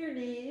both of your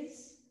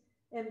knees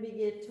and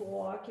begin to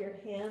walk your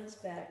hands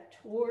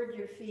back toward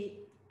your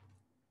feet.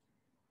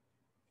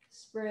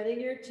 Spreading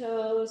your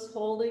toes,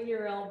 holding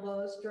your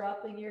elbows,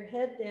 dropping your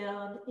head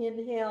down.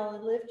 Inhale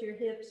and lift your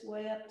hips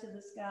way up to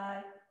the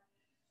sky.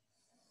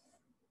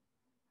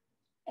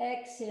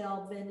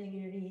 Exhale, bending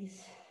your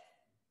knees.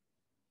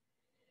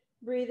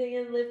 Breathing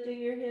and lifting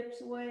your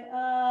hips way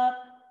up.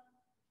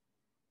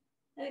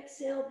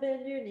 Exhale,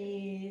 bend your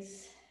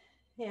knees.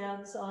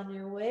 Hands on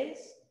your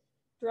waist.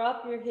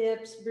 Drop your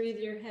hips, breathe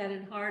your head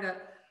and heart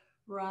up.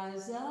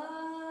 Rise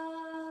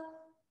up.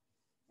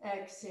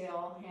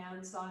 Exhale,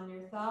 hands on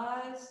your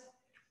thighs.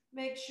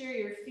 Make sure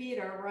your feet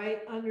are right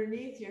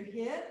underneath your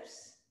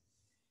hips.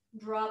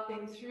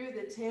 Dropping through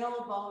the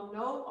tailbone,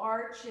 no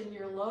arch in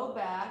your low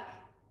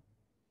back.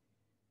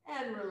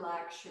 And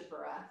relax your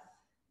breath.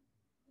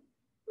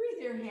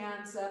 Breathe your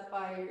hands up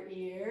by your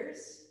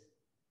ears.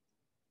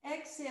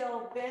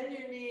 Exhale, bend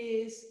your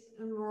knees,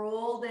 and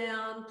roll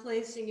down,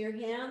 placing your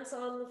hands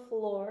on the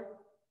floor.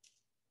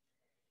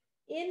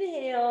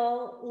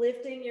 Inhale,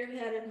 lifting your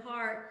head and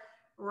heart,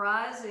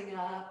 rising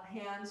up,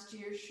 hands to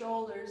your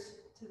shoulders,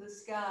 to the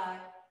sky.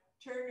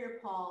 Turn your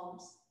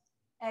palms.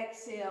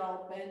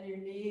 Exhale, bend your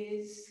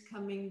knees,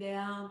 coming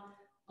down.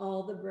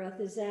 All the breath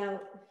is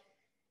out.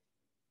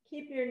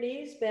 Keep your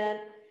knees bent.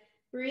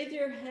 Breathe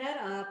your head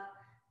up.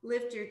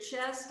 Lift your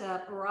chest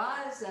up.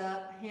 Rise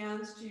up,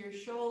 hands to your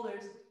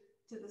shoulders,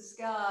 to the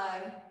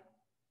sky.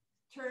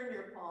 Turn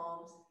your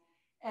palms.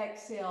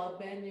 Exhale,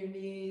 bend your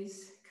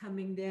knees,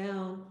 coming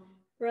down.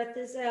 Breath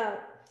is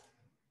out.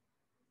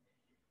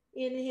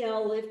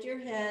 Inhale, lift your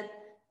head,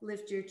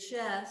 lift your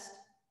chest,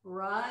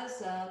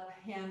 rise up,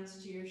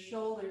 hands to your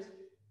shoulders,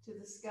 to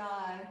the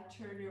sky.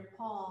 Turn your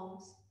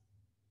palms.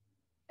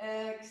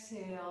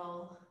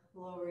 Exhale,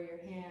 lower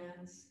your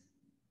hands.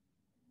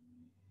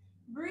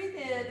 Breathe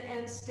in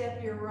and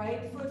step your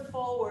right foot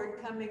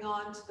forward, coming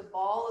onto the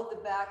ball of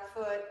the back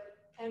foot,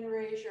 and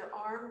raise your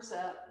arms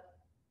up.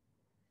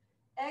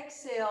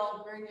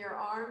 Exhale, bring your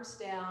arms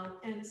down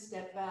and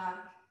step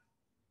back.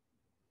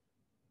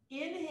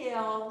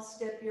 Inhale,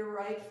 step your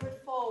right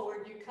foot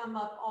forward. You come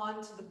up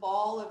onto the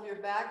ball of your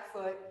back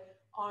foot,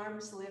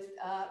 arms lift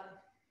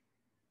up.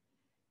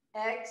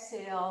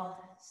 Exhale,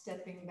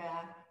 stepping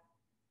back.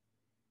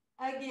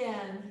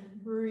 Again,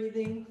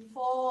 breathing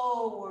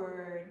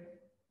forward.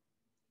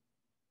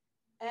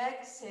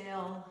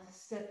 Exhale,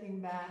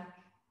 stepping back.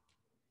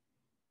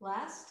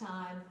 Last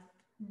time,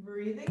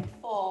 breathing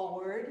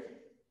forward.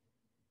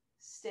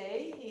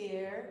 Stay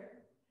here.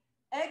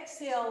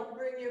 Exhale,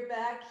 bring your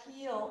back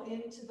heel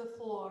into the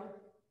floor.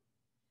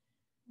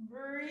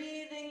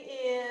 Breathing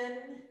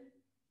in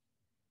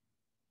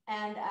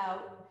and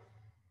out.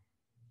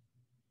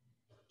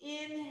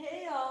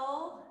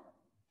 Inhale.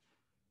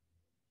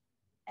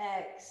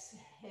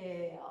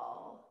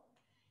 Exhale.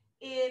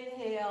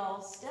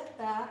 Inhale, step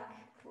back.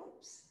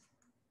 Whoops.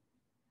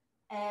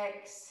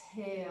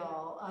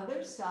 Exhale,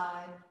 other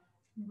side.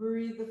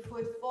 Breathe the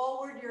foot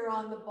forward. You're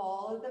on the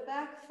ball of the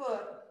back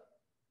foot.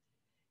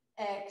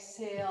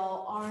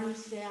 Exhale,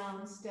 arms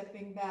down,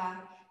 stepping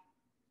back.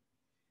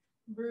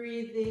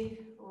 Breathe the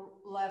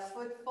left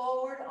foot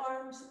forward,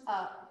 arms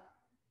up.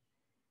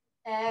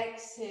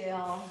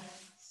 Exhale,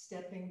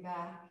 stepping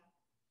back.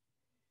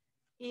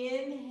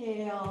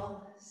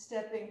 Inhale,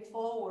 stepping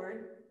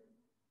forward.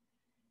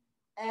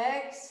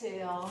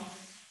 Exhale,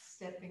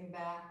 stepping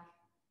back.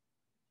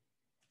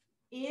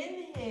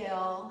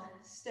 Inhale,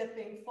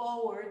 stepping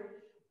forward.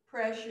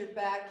 Press your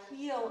back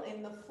heel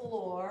in the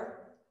floor.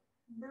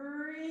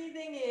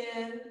 Breathing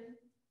in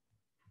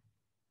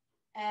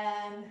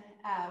and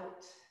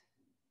out.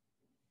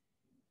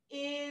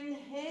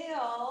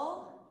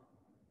 Inhale.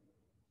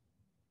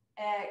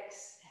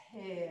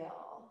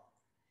 Exhale.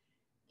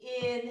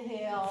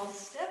 Inhale,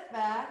 step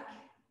back.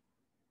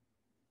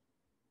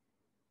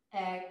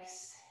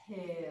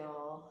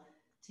 Exhale.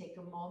 Take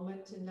a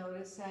moment to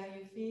notice how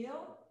you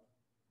feel.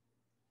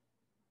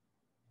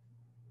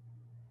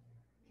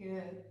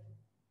 Good.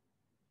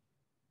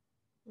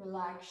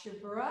 Relax your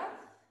breath.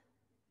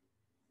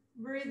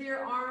 Breathe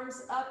your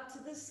arms up to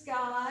the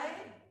sky.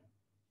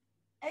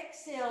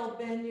 Exhale,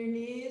 bend your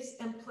knees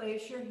and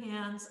place your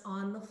hands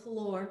on the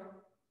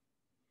floor.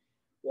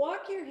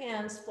 Walk your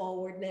hands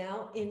forward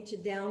now into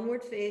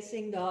downward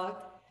facing dog,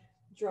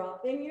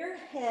 dropping your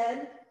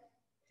head.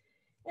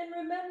 And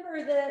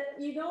remember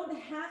that you don't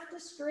have to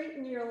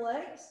straighten your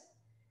legs.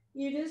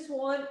 You just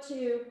want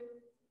to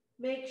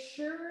make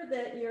sure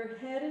that your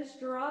head is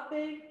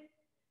dropping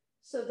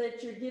so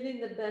that you're getting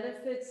the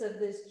benefits of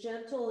this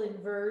gentle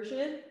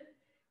inversion.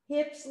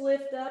 Hips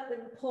lift up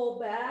and pull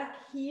back.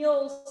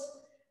 Heels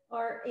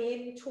are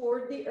aimed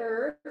toward the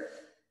earth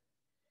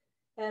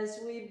as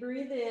we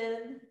breathe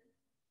in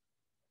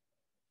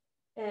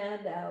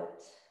and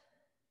out.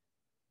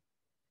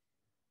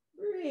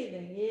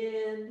 Breathing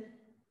in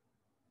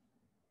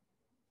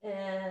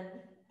and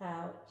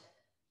out.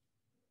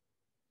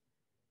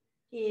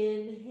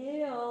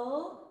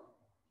 Inhale.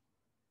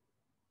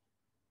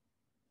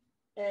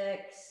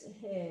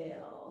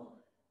 Exhale.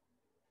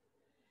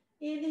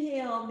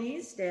 Inhale,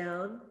 knees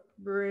down,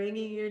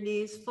 bringing your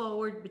knees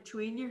forward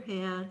between your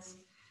hands.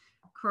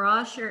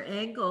 Cross your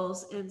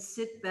ankles and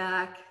sit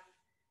back.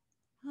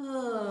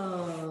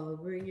 Oh,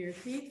 bring your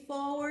feet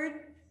forward.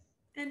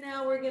 And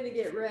now we're going to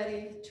get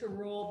ready to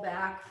roll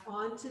back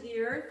onto the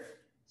earth.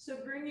 So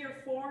bring your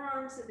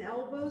forearms and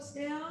elbows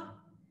down.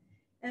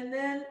 And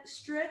then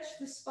stretch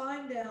the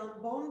spine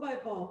down bone by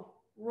bone,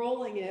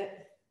 rolling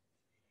it,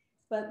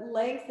 but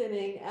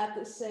lengthening at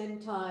the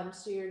same time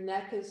so your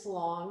neck is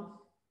long.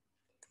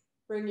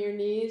 Bring your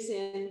knees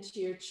into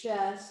your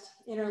chest,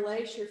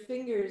 interlace your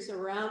fingers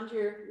around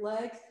your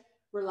legs,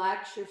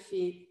 relax your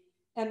feet,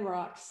 and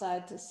rock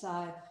side to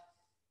side.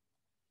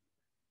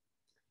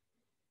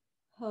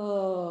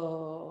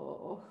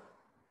 Oh.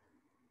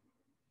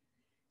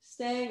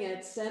 Staying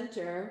at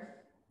center,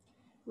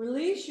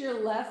 release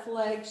your left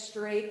leg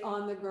straight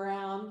on the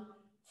ground,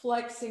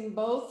 flexing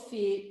both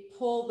feet,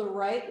 pull the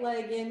right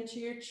leg into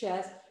your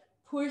chest,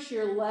 Push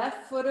your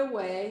left foot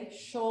away,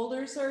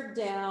 shoulders are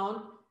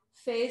down,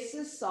 face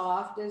is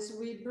soft as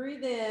we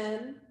breathe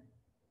in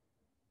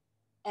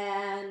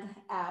and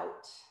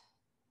out.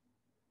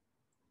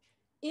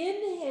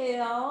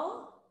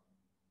 Inhale,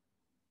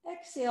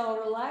 exhale,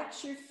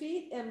 relax your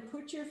feet and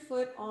put your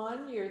foot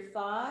on your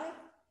thigh.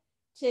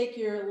 Take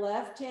your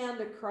left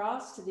hand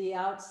across to the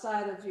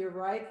outside of your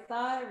right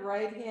thigh,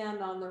 right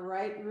hand on the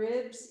right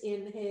ribs.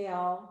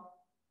 Inhale.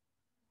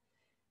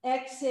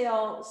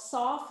 Exhale,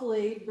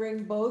 softly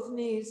bring both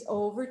knees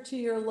over to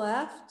your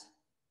left.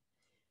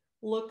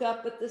 Look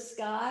up at the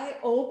sky,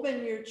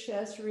 open your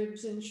chest,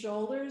 ribs, and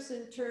shoulders,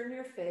 and turn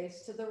your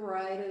face to the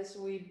right as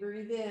we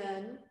breathe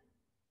in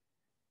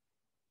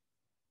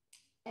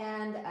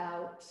and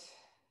out.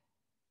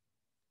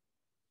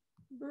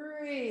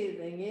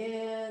 Breathing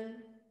in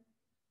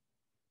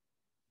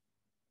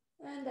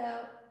and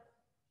out.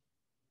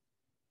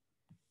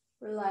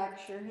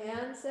 Relax your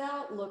hands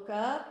out, look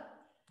up,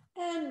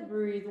 and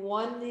breathe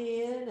one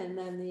knee in and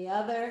then the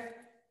other.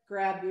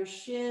 Grab your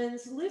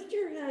shins, lift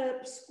your head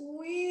up,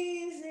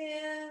 squeeze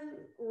in,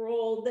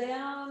 roll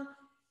down,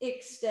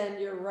 extend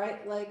your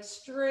right leg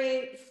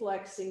straight,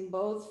 flexing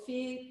both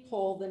feet,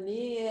 pull the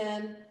knee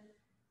in,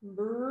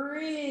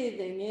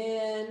 breathing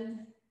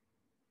in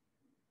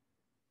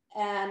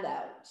and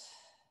out.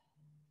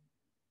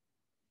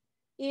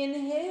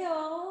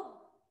 Inhale.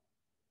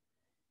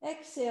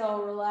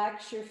 Exhale,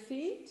 relax your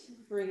feet,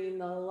 bringing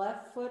the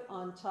left foot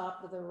on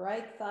top of the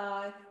right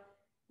thigh,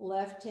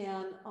 left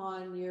hand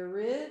on your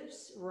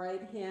ribs,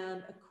 right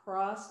hand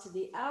across to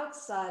the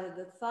outside of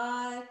the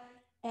thigh,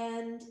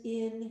 and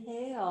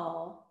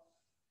inhale.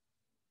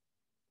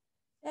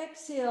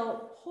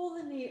 Exhale, pull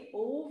the knee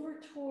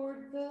over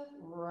toward the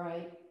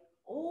right.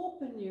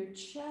 Open your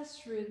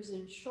chest, ribs,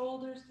 and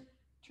shoulders,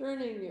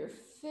 turning your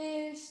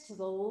face to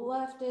the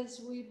left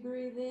as we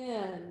breathe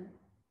in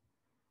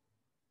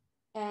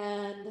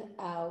and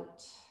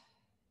out.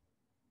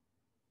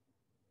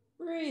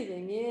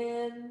 Breathing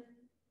in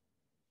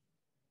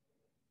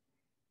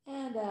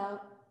and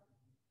out.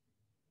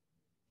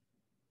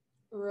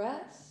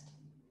 Rest.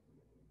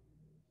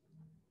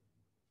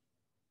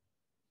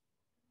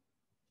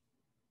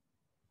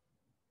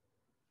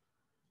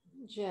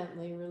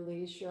 Gently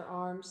release your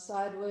arms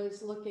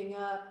sideways, looking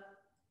up.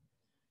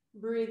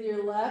 Breathe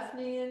your left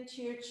knee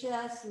into your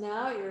chest.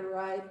 Now your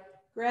right.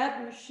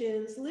 Grab your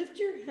shins, lift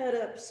your head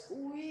up,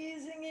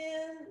 squeezing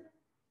in,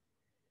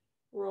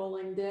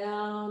 rolling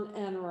down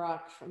and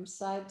rock from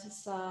side to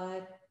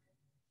side.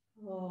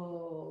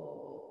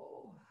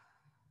 Oh.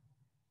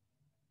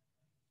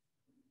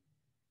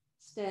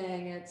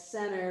 Staying at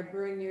center,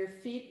 bring your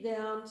feet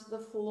down to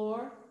the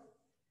floor.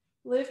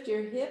 Lift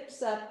your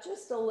hips up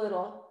just a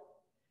little.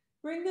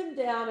 Bring them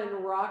down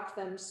and rock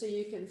them so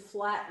you can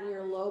flatten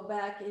your low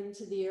back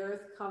into the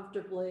earth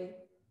comfortably.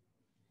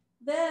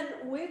 Then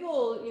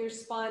wiggle your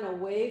spine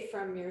away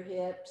from your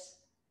hips,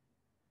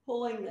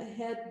 pulling the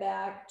head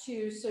back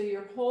too so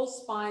your whole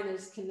spine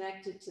is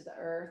connected to the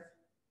earth.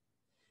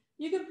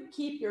 You can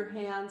keep your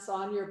hands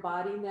on your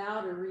body now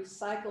to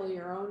recycle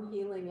your own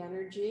healing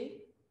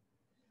energy,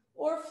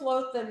 or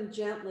float them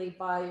gently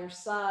by your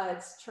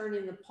sides,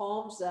 turning the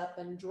palms up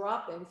and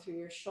dropping through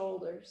your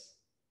shoulders.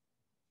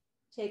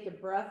 Take a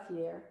breath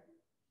here.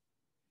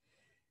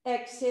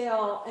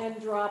 Exhale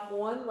and drop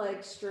one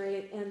leg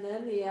straight and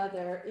then the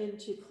other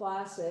into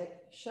classic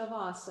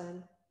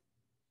Shavasana.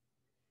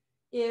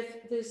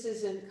 If this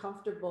isn't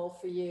comfortable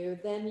for you,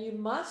 then you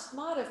must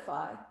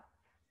modify.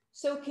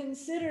 So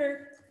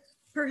consider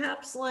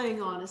perhaps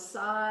laying on a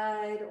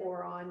side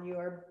or on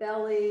your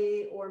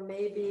belly, or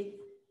maybe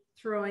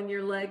throwing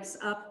your legs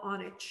up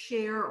on a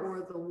chair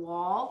or the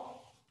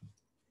wall.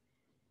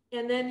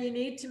 And then you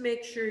need to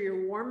make sure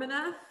you're warm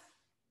enough.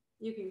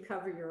 You can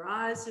cover your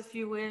eyes if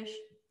you wish,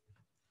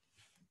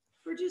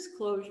 or just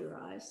close your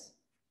eyes.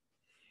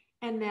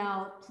 And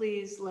now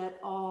please let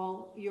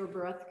all your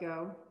breath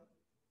go.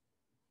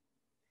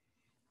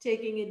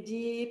 Taking a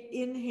deep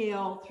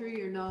inhale through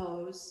your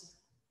nose.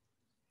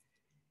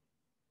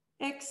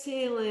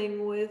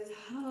 Exhaling with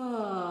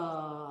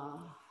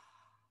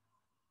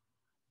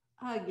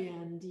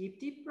again, deep,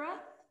 deep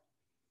breath.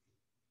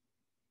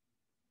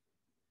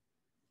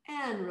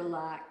 And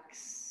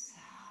relax.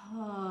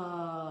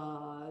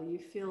 You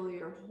feel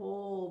your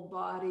whole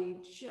body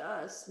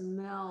just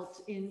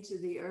melt into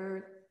the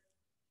earth.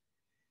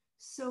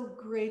 So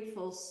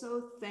grateful,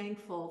 so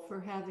thankful for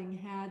having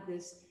had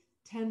this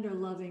tender,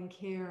 loving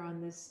care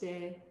on this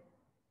day.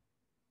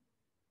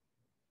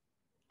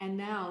 And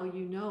now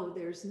you know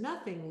there's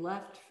nothing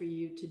left for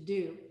you to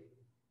do.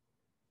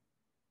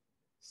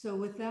 So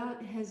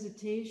without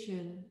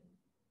hesitation,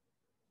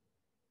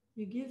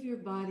 you give your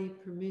body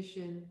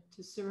permission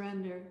to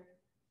surrender.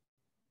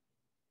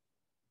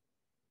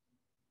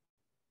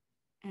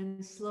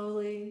 And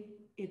slowly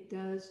it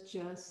does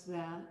just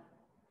that,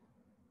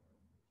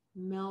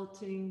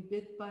 melting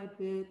bit by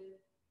bit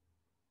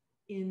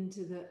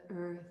into the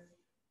earth,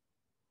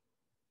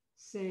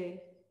 safe,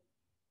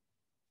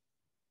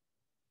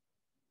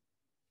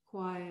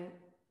 quiet,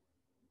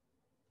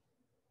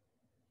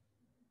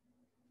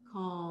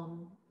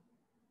 calm,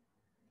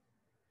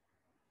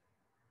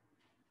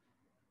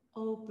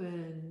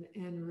 open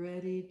and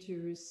ready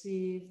to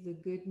receive the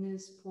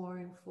goodness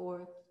pouring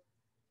forth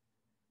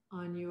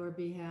on your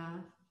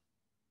behalf.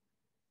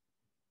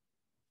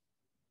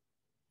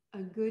 A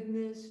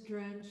goodness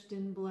drenched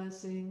in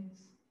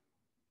blessings,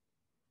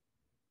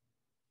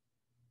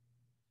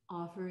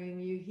 offering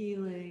you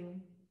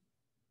healing,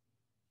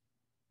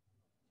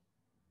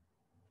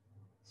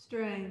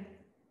 strength,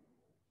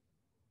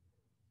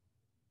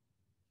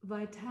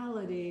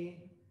 vitality,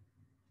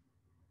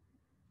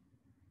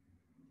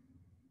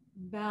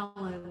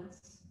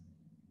 balance,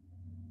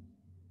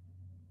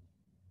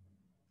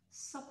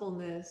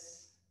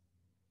 suppleness,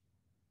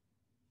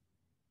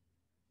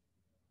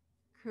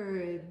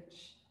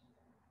 courage,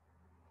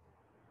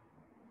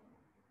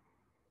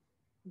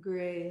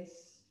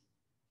 grace.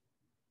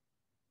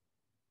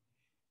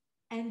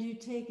 And you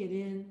take it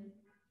in.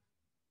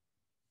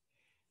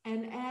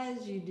 And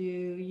as you do,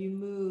 you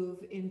move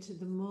into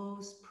the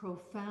most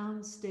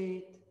profound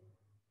state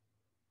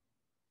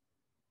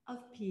of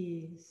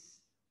peace.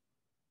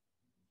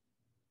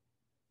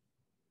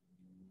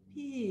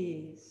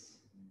 Peace.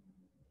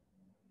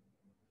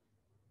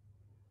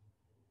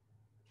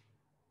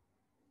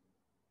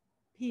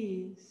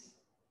 Peace.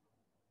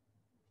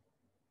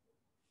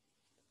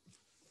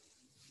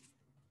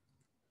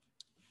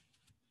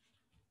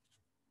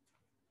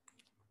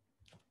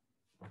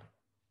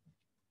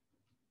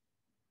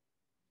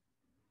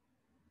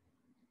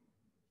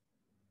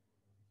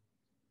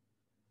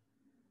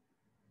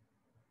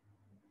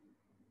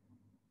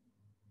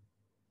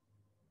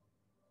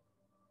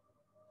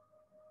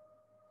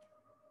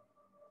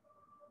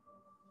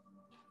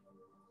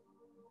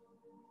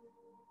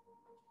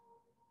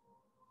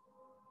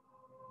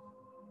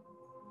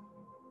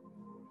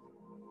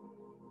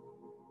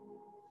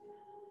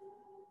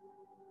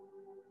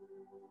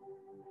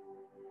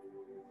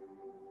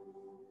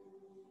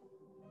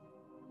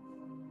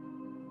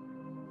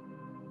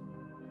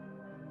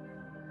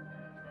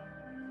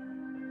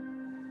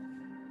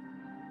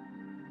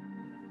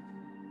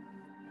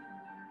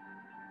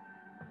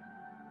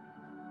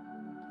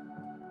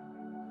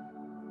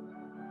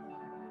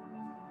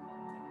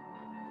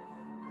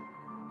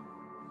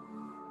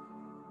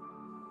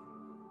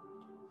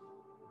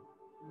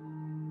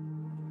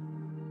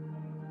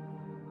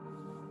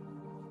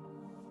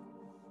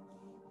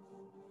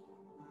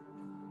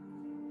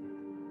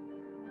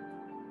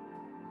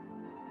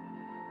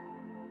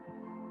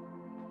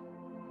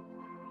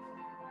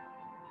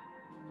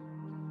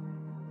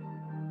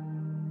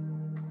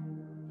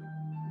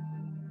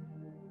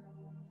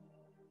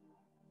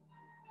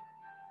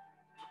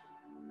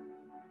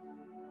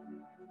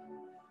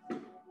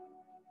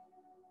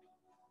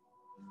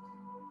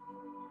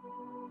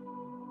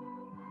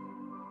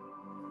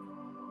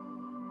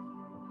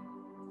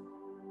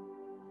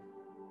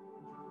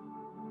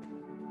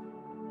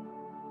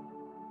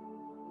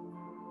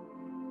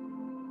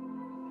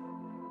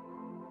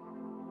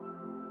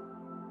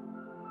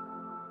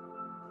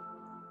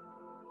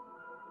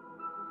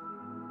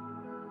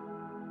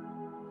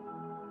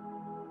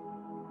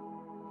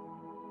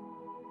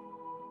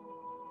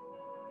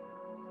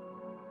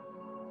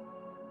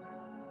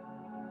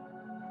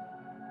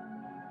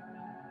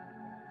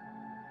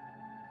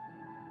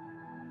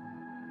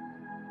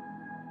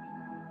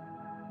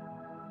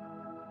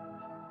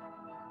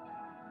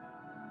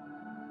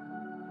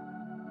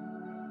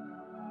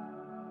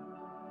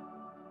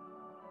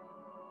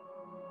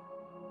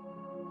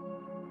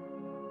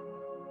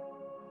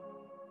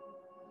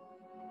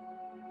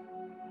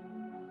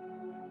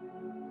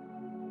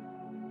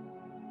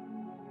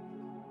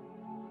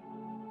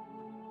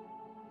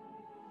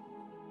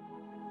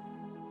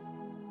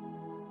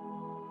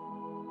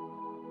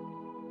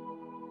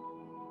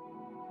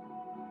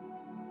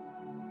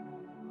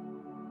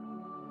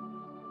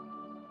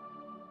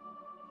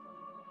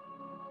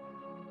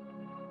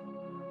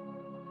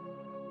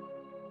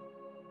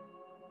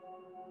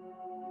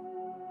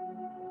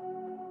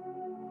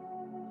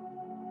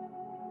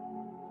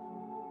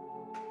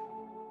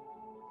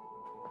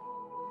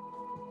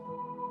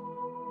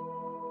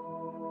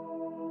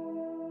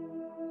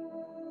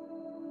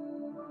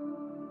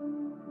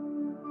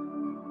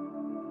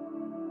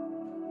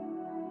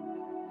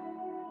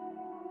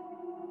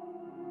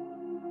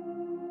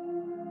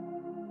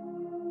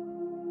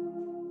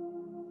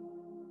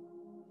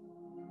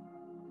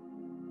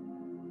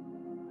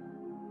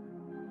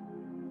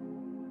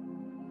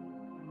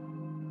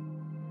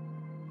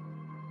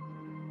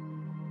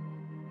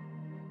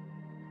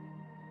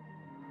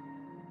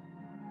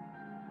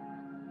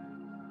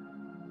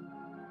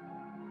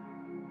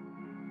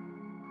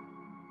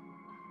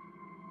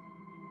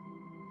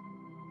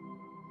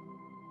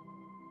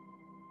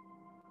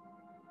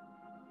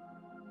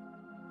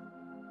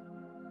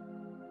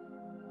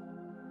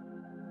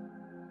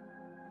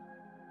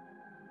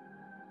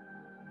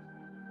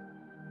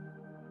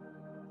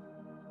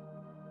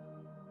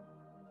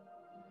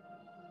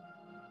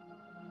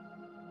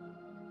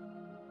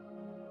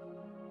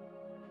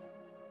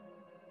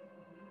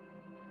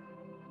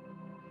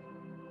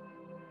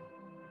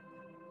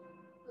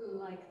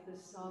 like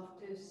the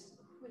softest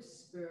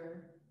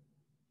whisper,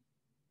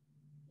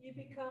 you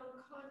become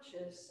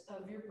conscious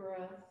of your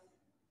breath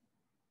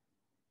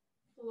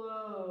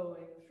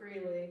flowing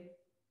freely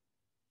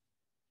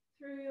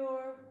through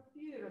your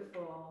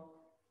beautiful,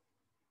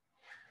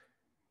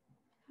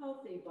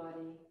 healthy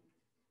body.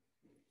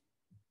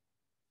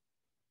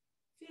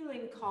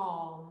 Feeling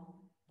calm,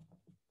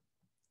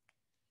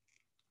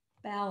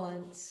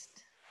 balanced,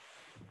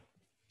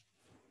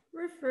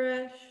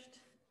 refreshed.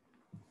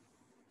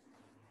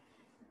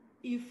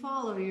 You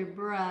follow your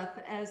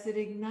breath as it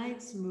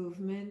ignites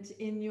movement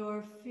in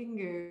your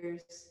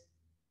fingers,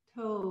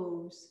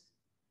 toes,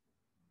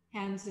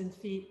 hands and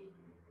feet.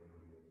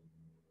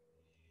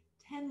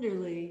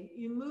 Tenderly,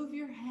 you move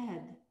your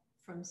head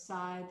from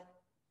side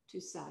to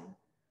side.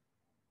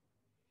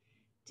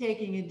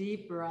 Taking a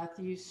deep breath,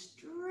 you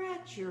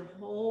stretch your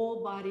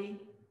whole body,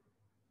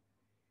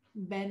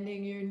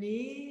 bending your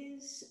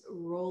knees,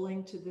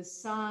 rolling to the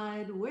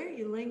side where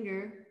you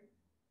linger.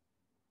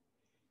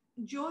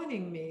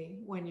 Joining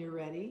me when you're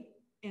ready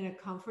in a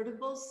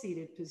comfortable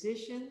seated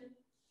position,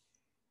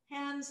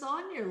 hands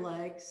on your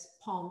legs,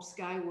 palms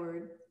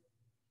skyward,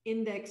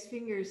 index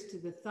fingers to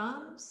the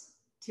thumbs,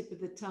 tip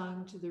of the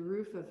tongue to the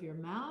roof of your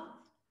mouth.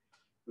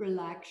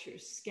 Relax your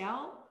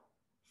scalp,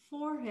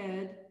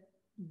 forehead,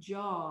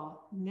 jaw,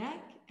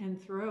 neck,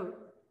 and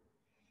throat.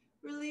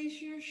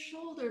 Release your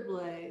shoulder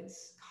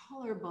blades,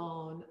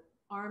 collarbone,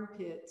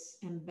 armpits,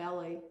 and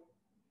belly.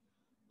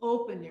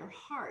 Open your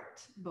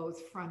heart,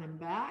 both front and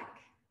back,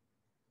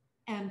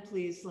 and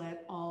please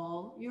let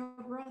all your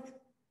breath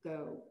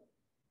go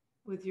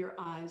with your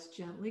eyes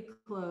gently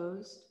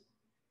closed.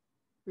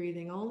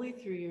 Breathing only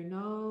through your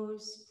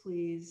nose.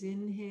 Please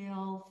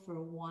inhale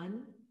for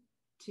 1,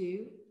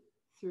 2,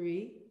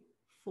 3,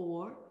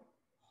 4.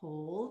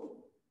 Hold.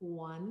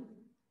 1,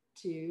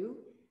 2.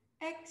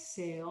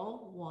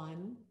 Exhale.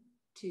 1,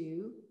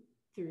 2,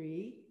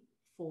 3,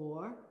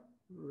 4.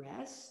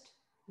 Rest.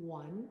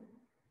 1,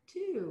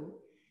 2.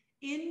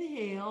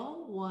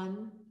 Inhale.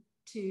 1,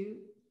 2,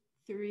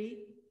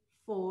 3,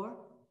 4,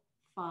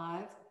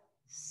 5,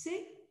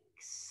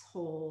 6.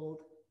 Hold.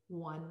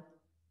 1,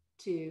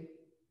 2,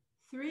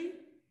 3.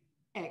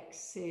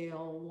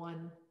 Exhale.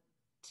 1,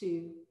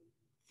 2,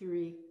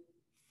 3,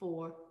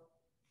 4,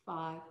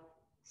 5,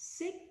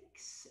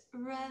 6.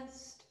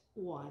 Rest.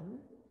 1,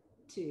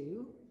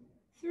 2,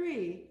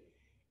 3.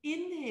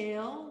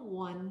 Inhale.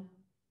 1,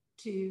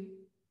 2,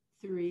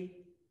 3,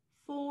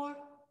 4.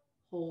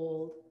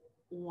 Hold.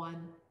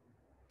 1,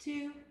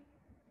 2.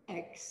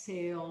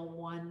 Exhale.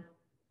 1,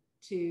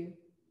 2,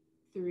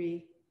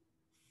 3,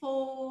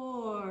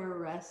 4.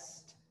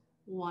 Rest.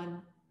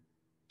 1,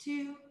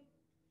 2.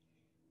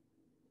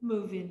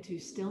 Move into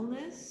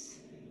stillness.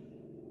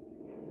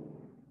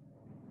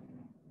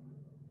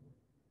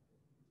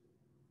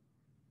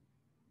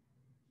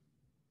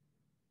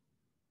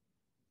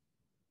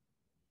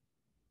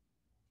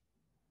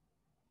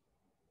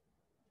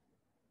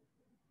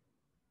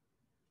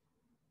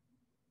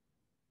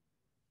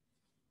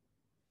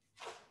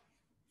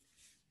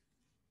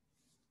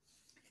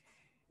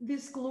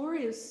 This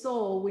glorious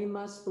soul we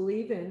must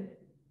believe in.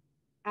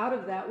 Out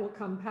of that will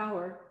come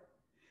power.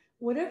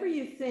 Whatever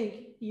you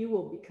think, you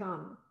will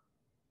become.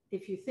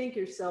 If you think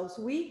yourselves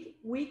weak,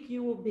 weak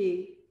you will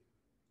be.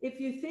 If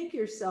you think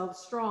yourselves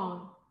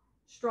strong,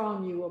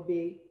 strong you will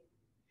be.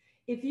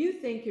 If you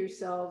think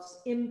yourselves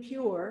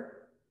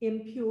impure,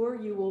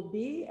 impure you will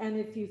be. And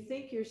if you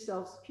think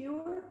yourselves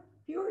pure,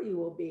 pure you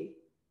will be.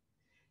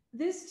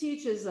 This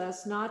teaches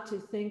us not to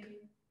think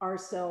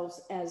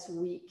ourselves as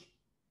weak,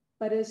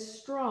 but as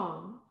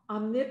strong,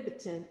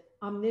 omnipotent,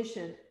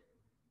 omniscient.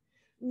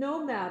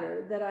 No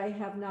matter that I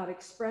have not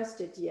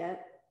expressed it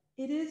yet,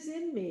 it is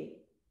in me.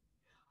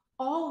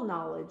 All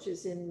knowledge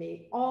is in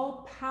me,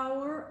 all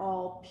power,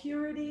 all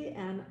purity,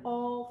 and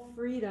all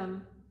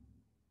freedom.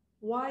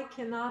 Why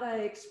cannot I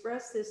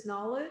express this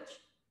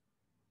knowledge?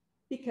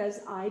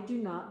 Because I do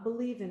not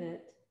believe in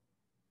it.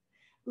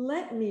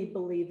 Let me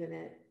believe in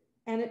it,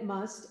 and it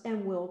must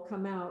and will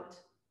come out.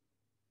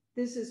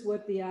 This is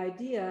what the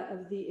idea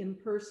of the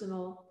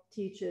impersonal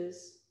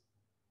teaches.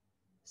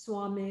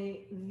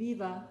 Swami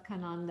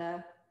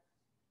Vivekananda.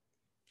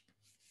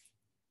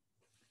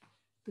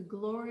 The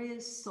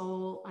glorious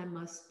soul I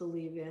must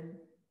believe in.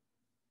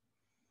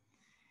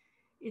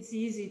 It's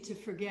easy to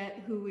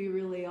forget who we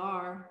really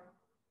are,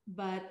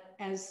 but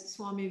as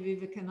Swami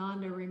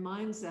Vivekananda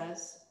reminds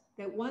us,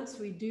 that once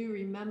we do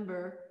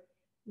remember,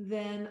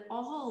 then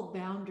all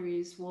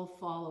boundaries will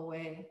fall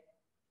away.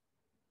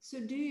 So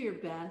do your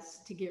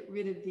best to get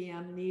rid of the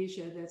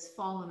amnesia that's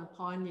fallen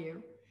upon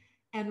you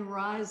and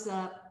rise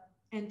up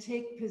and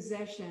take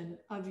possession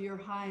of your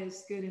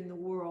highest good in the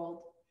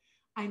world.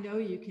 I know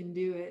you can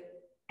do it.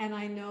 And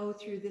I know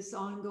through this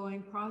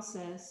ongoing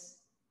process,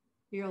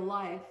 your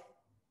life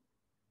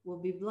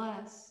will be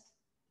blessed.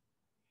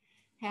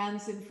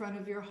 Hands in front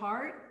of your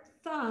heart,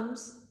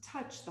 thumbs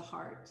touch the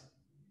heart.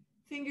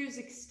 Fingers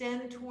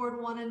extend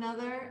toward one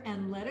another,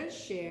 and let us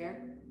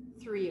share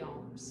 3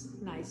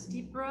 ohms. Nice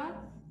deep breath.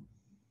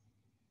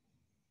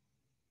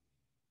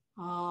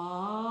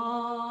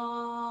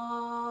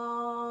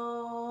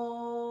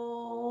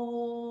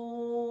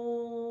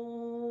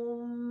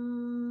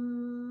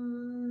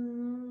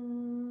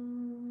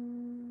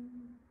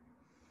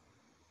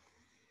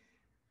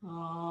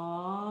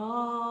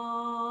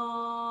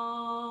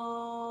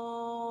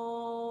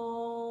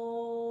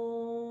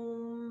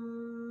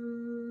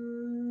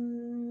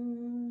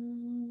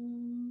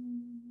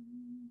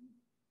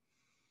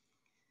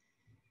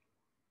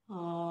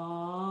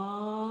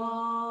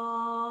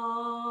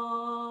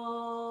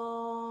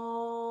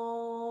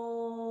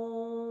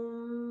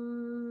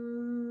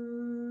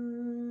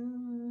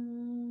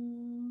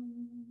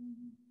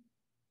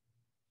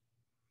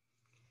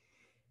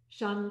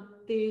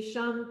 Shanti,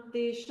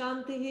 Shanti,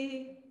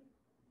 Shanti.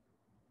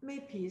 May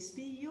peace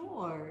be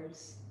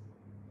yours,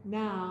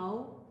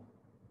 now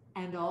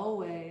and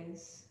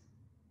always.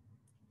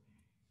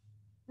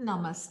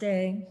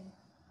 Namaste.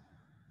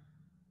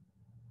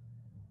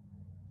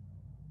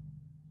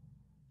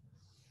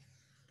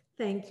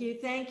 Thank you,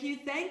 thank you,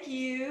 thank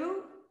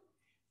you.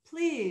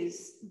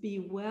 Please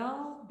be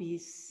well, be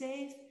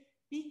safe,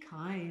 be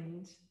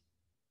kind.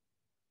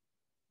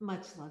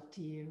 Much love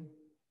to you.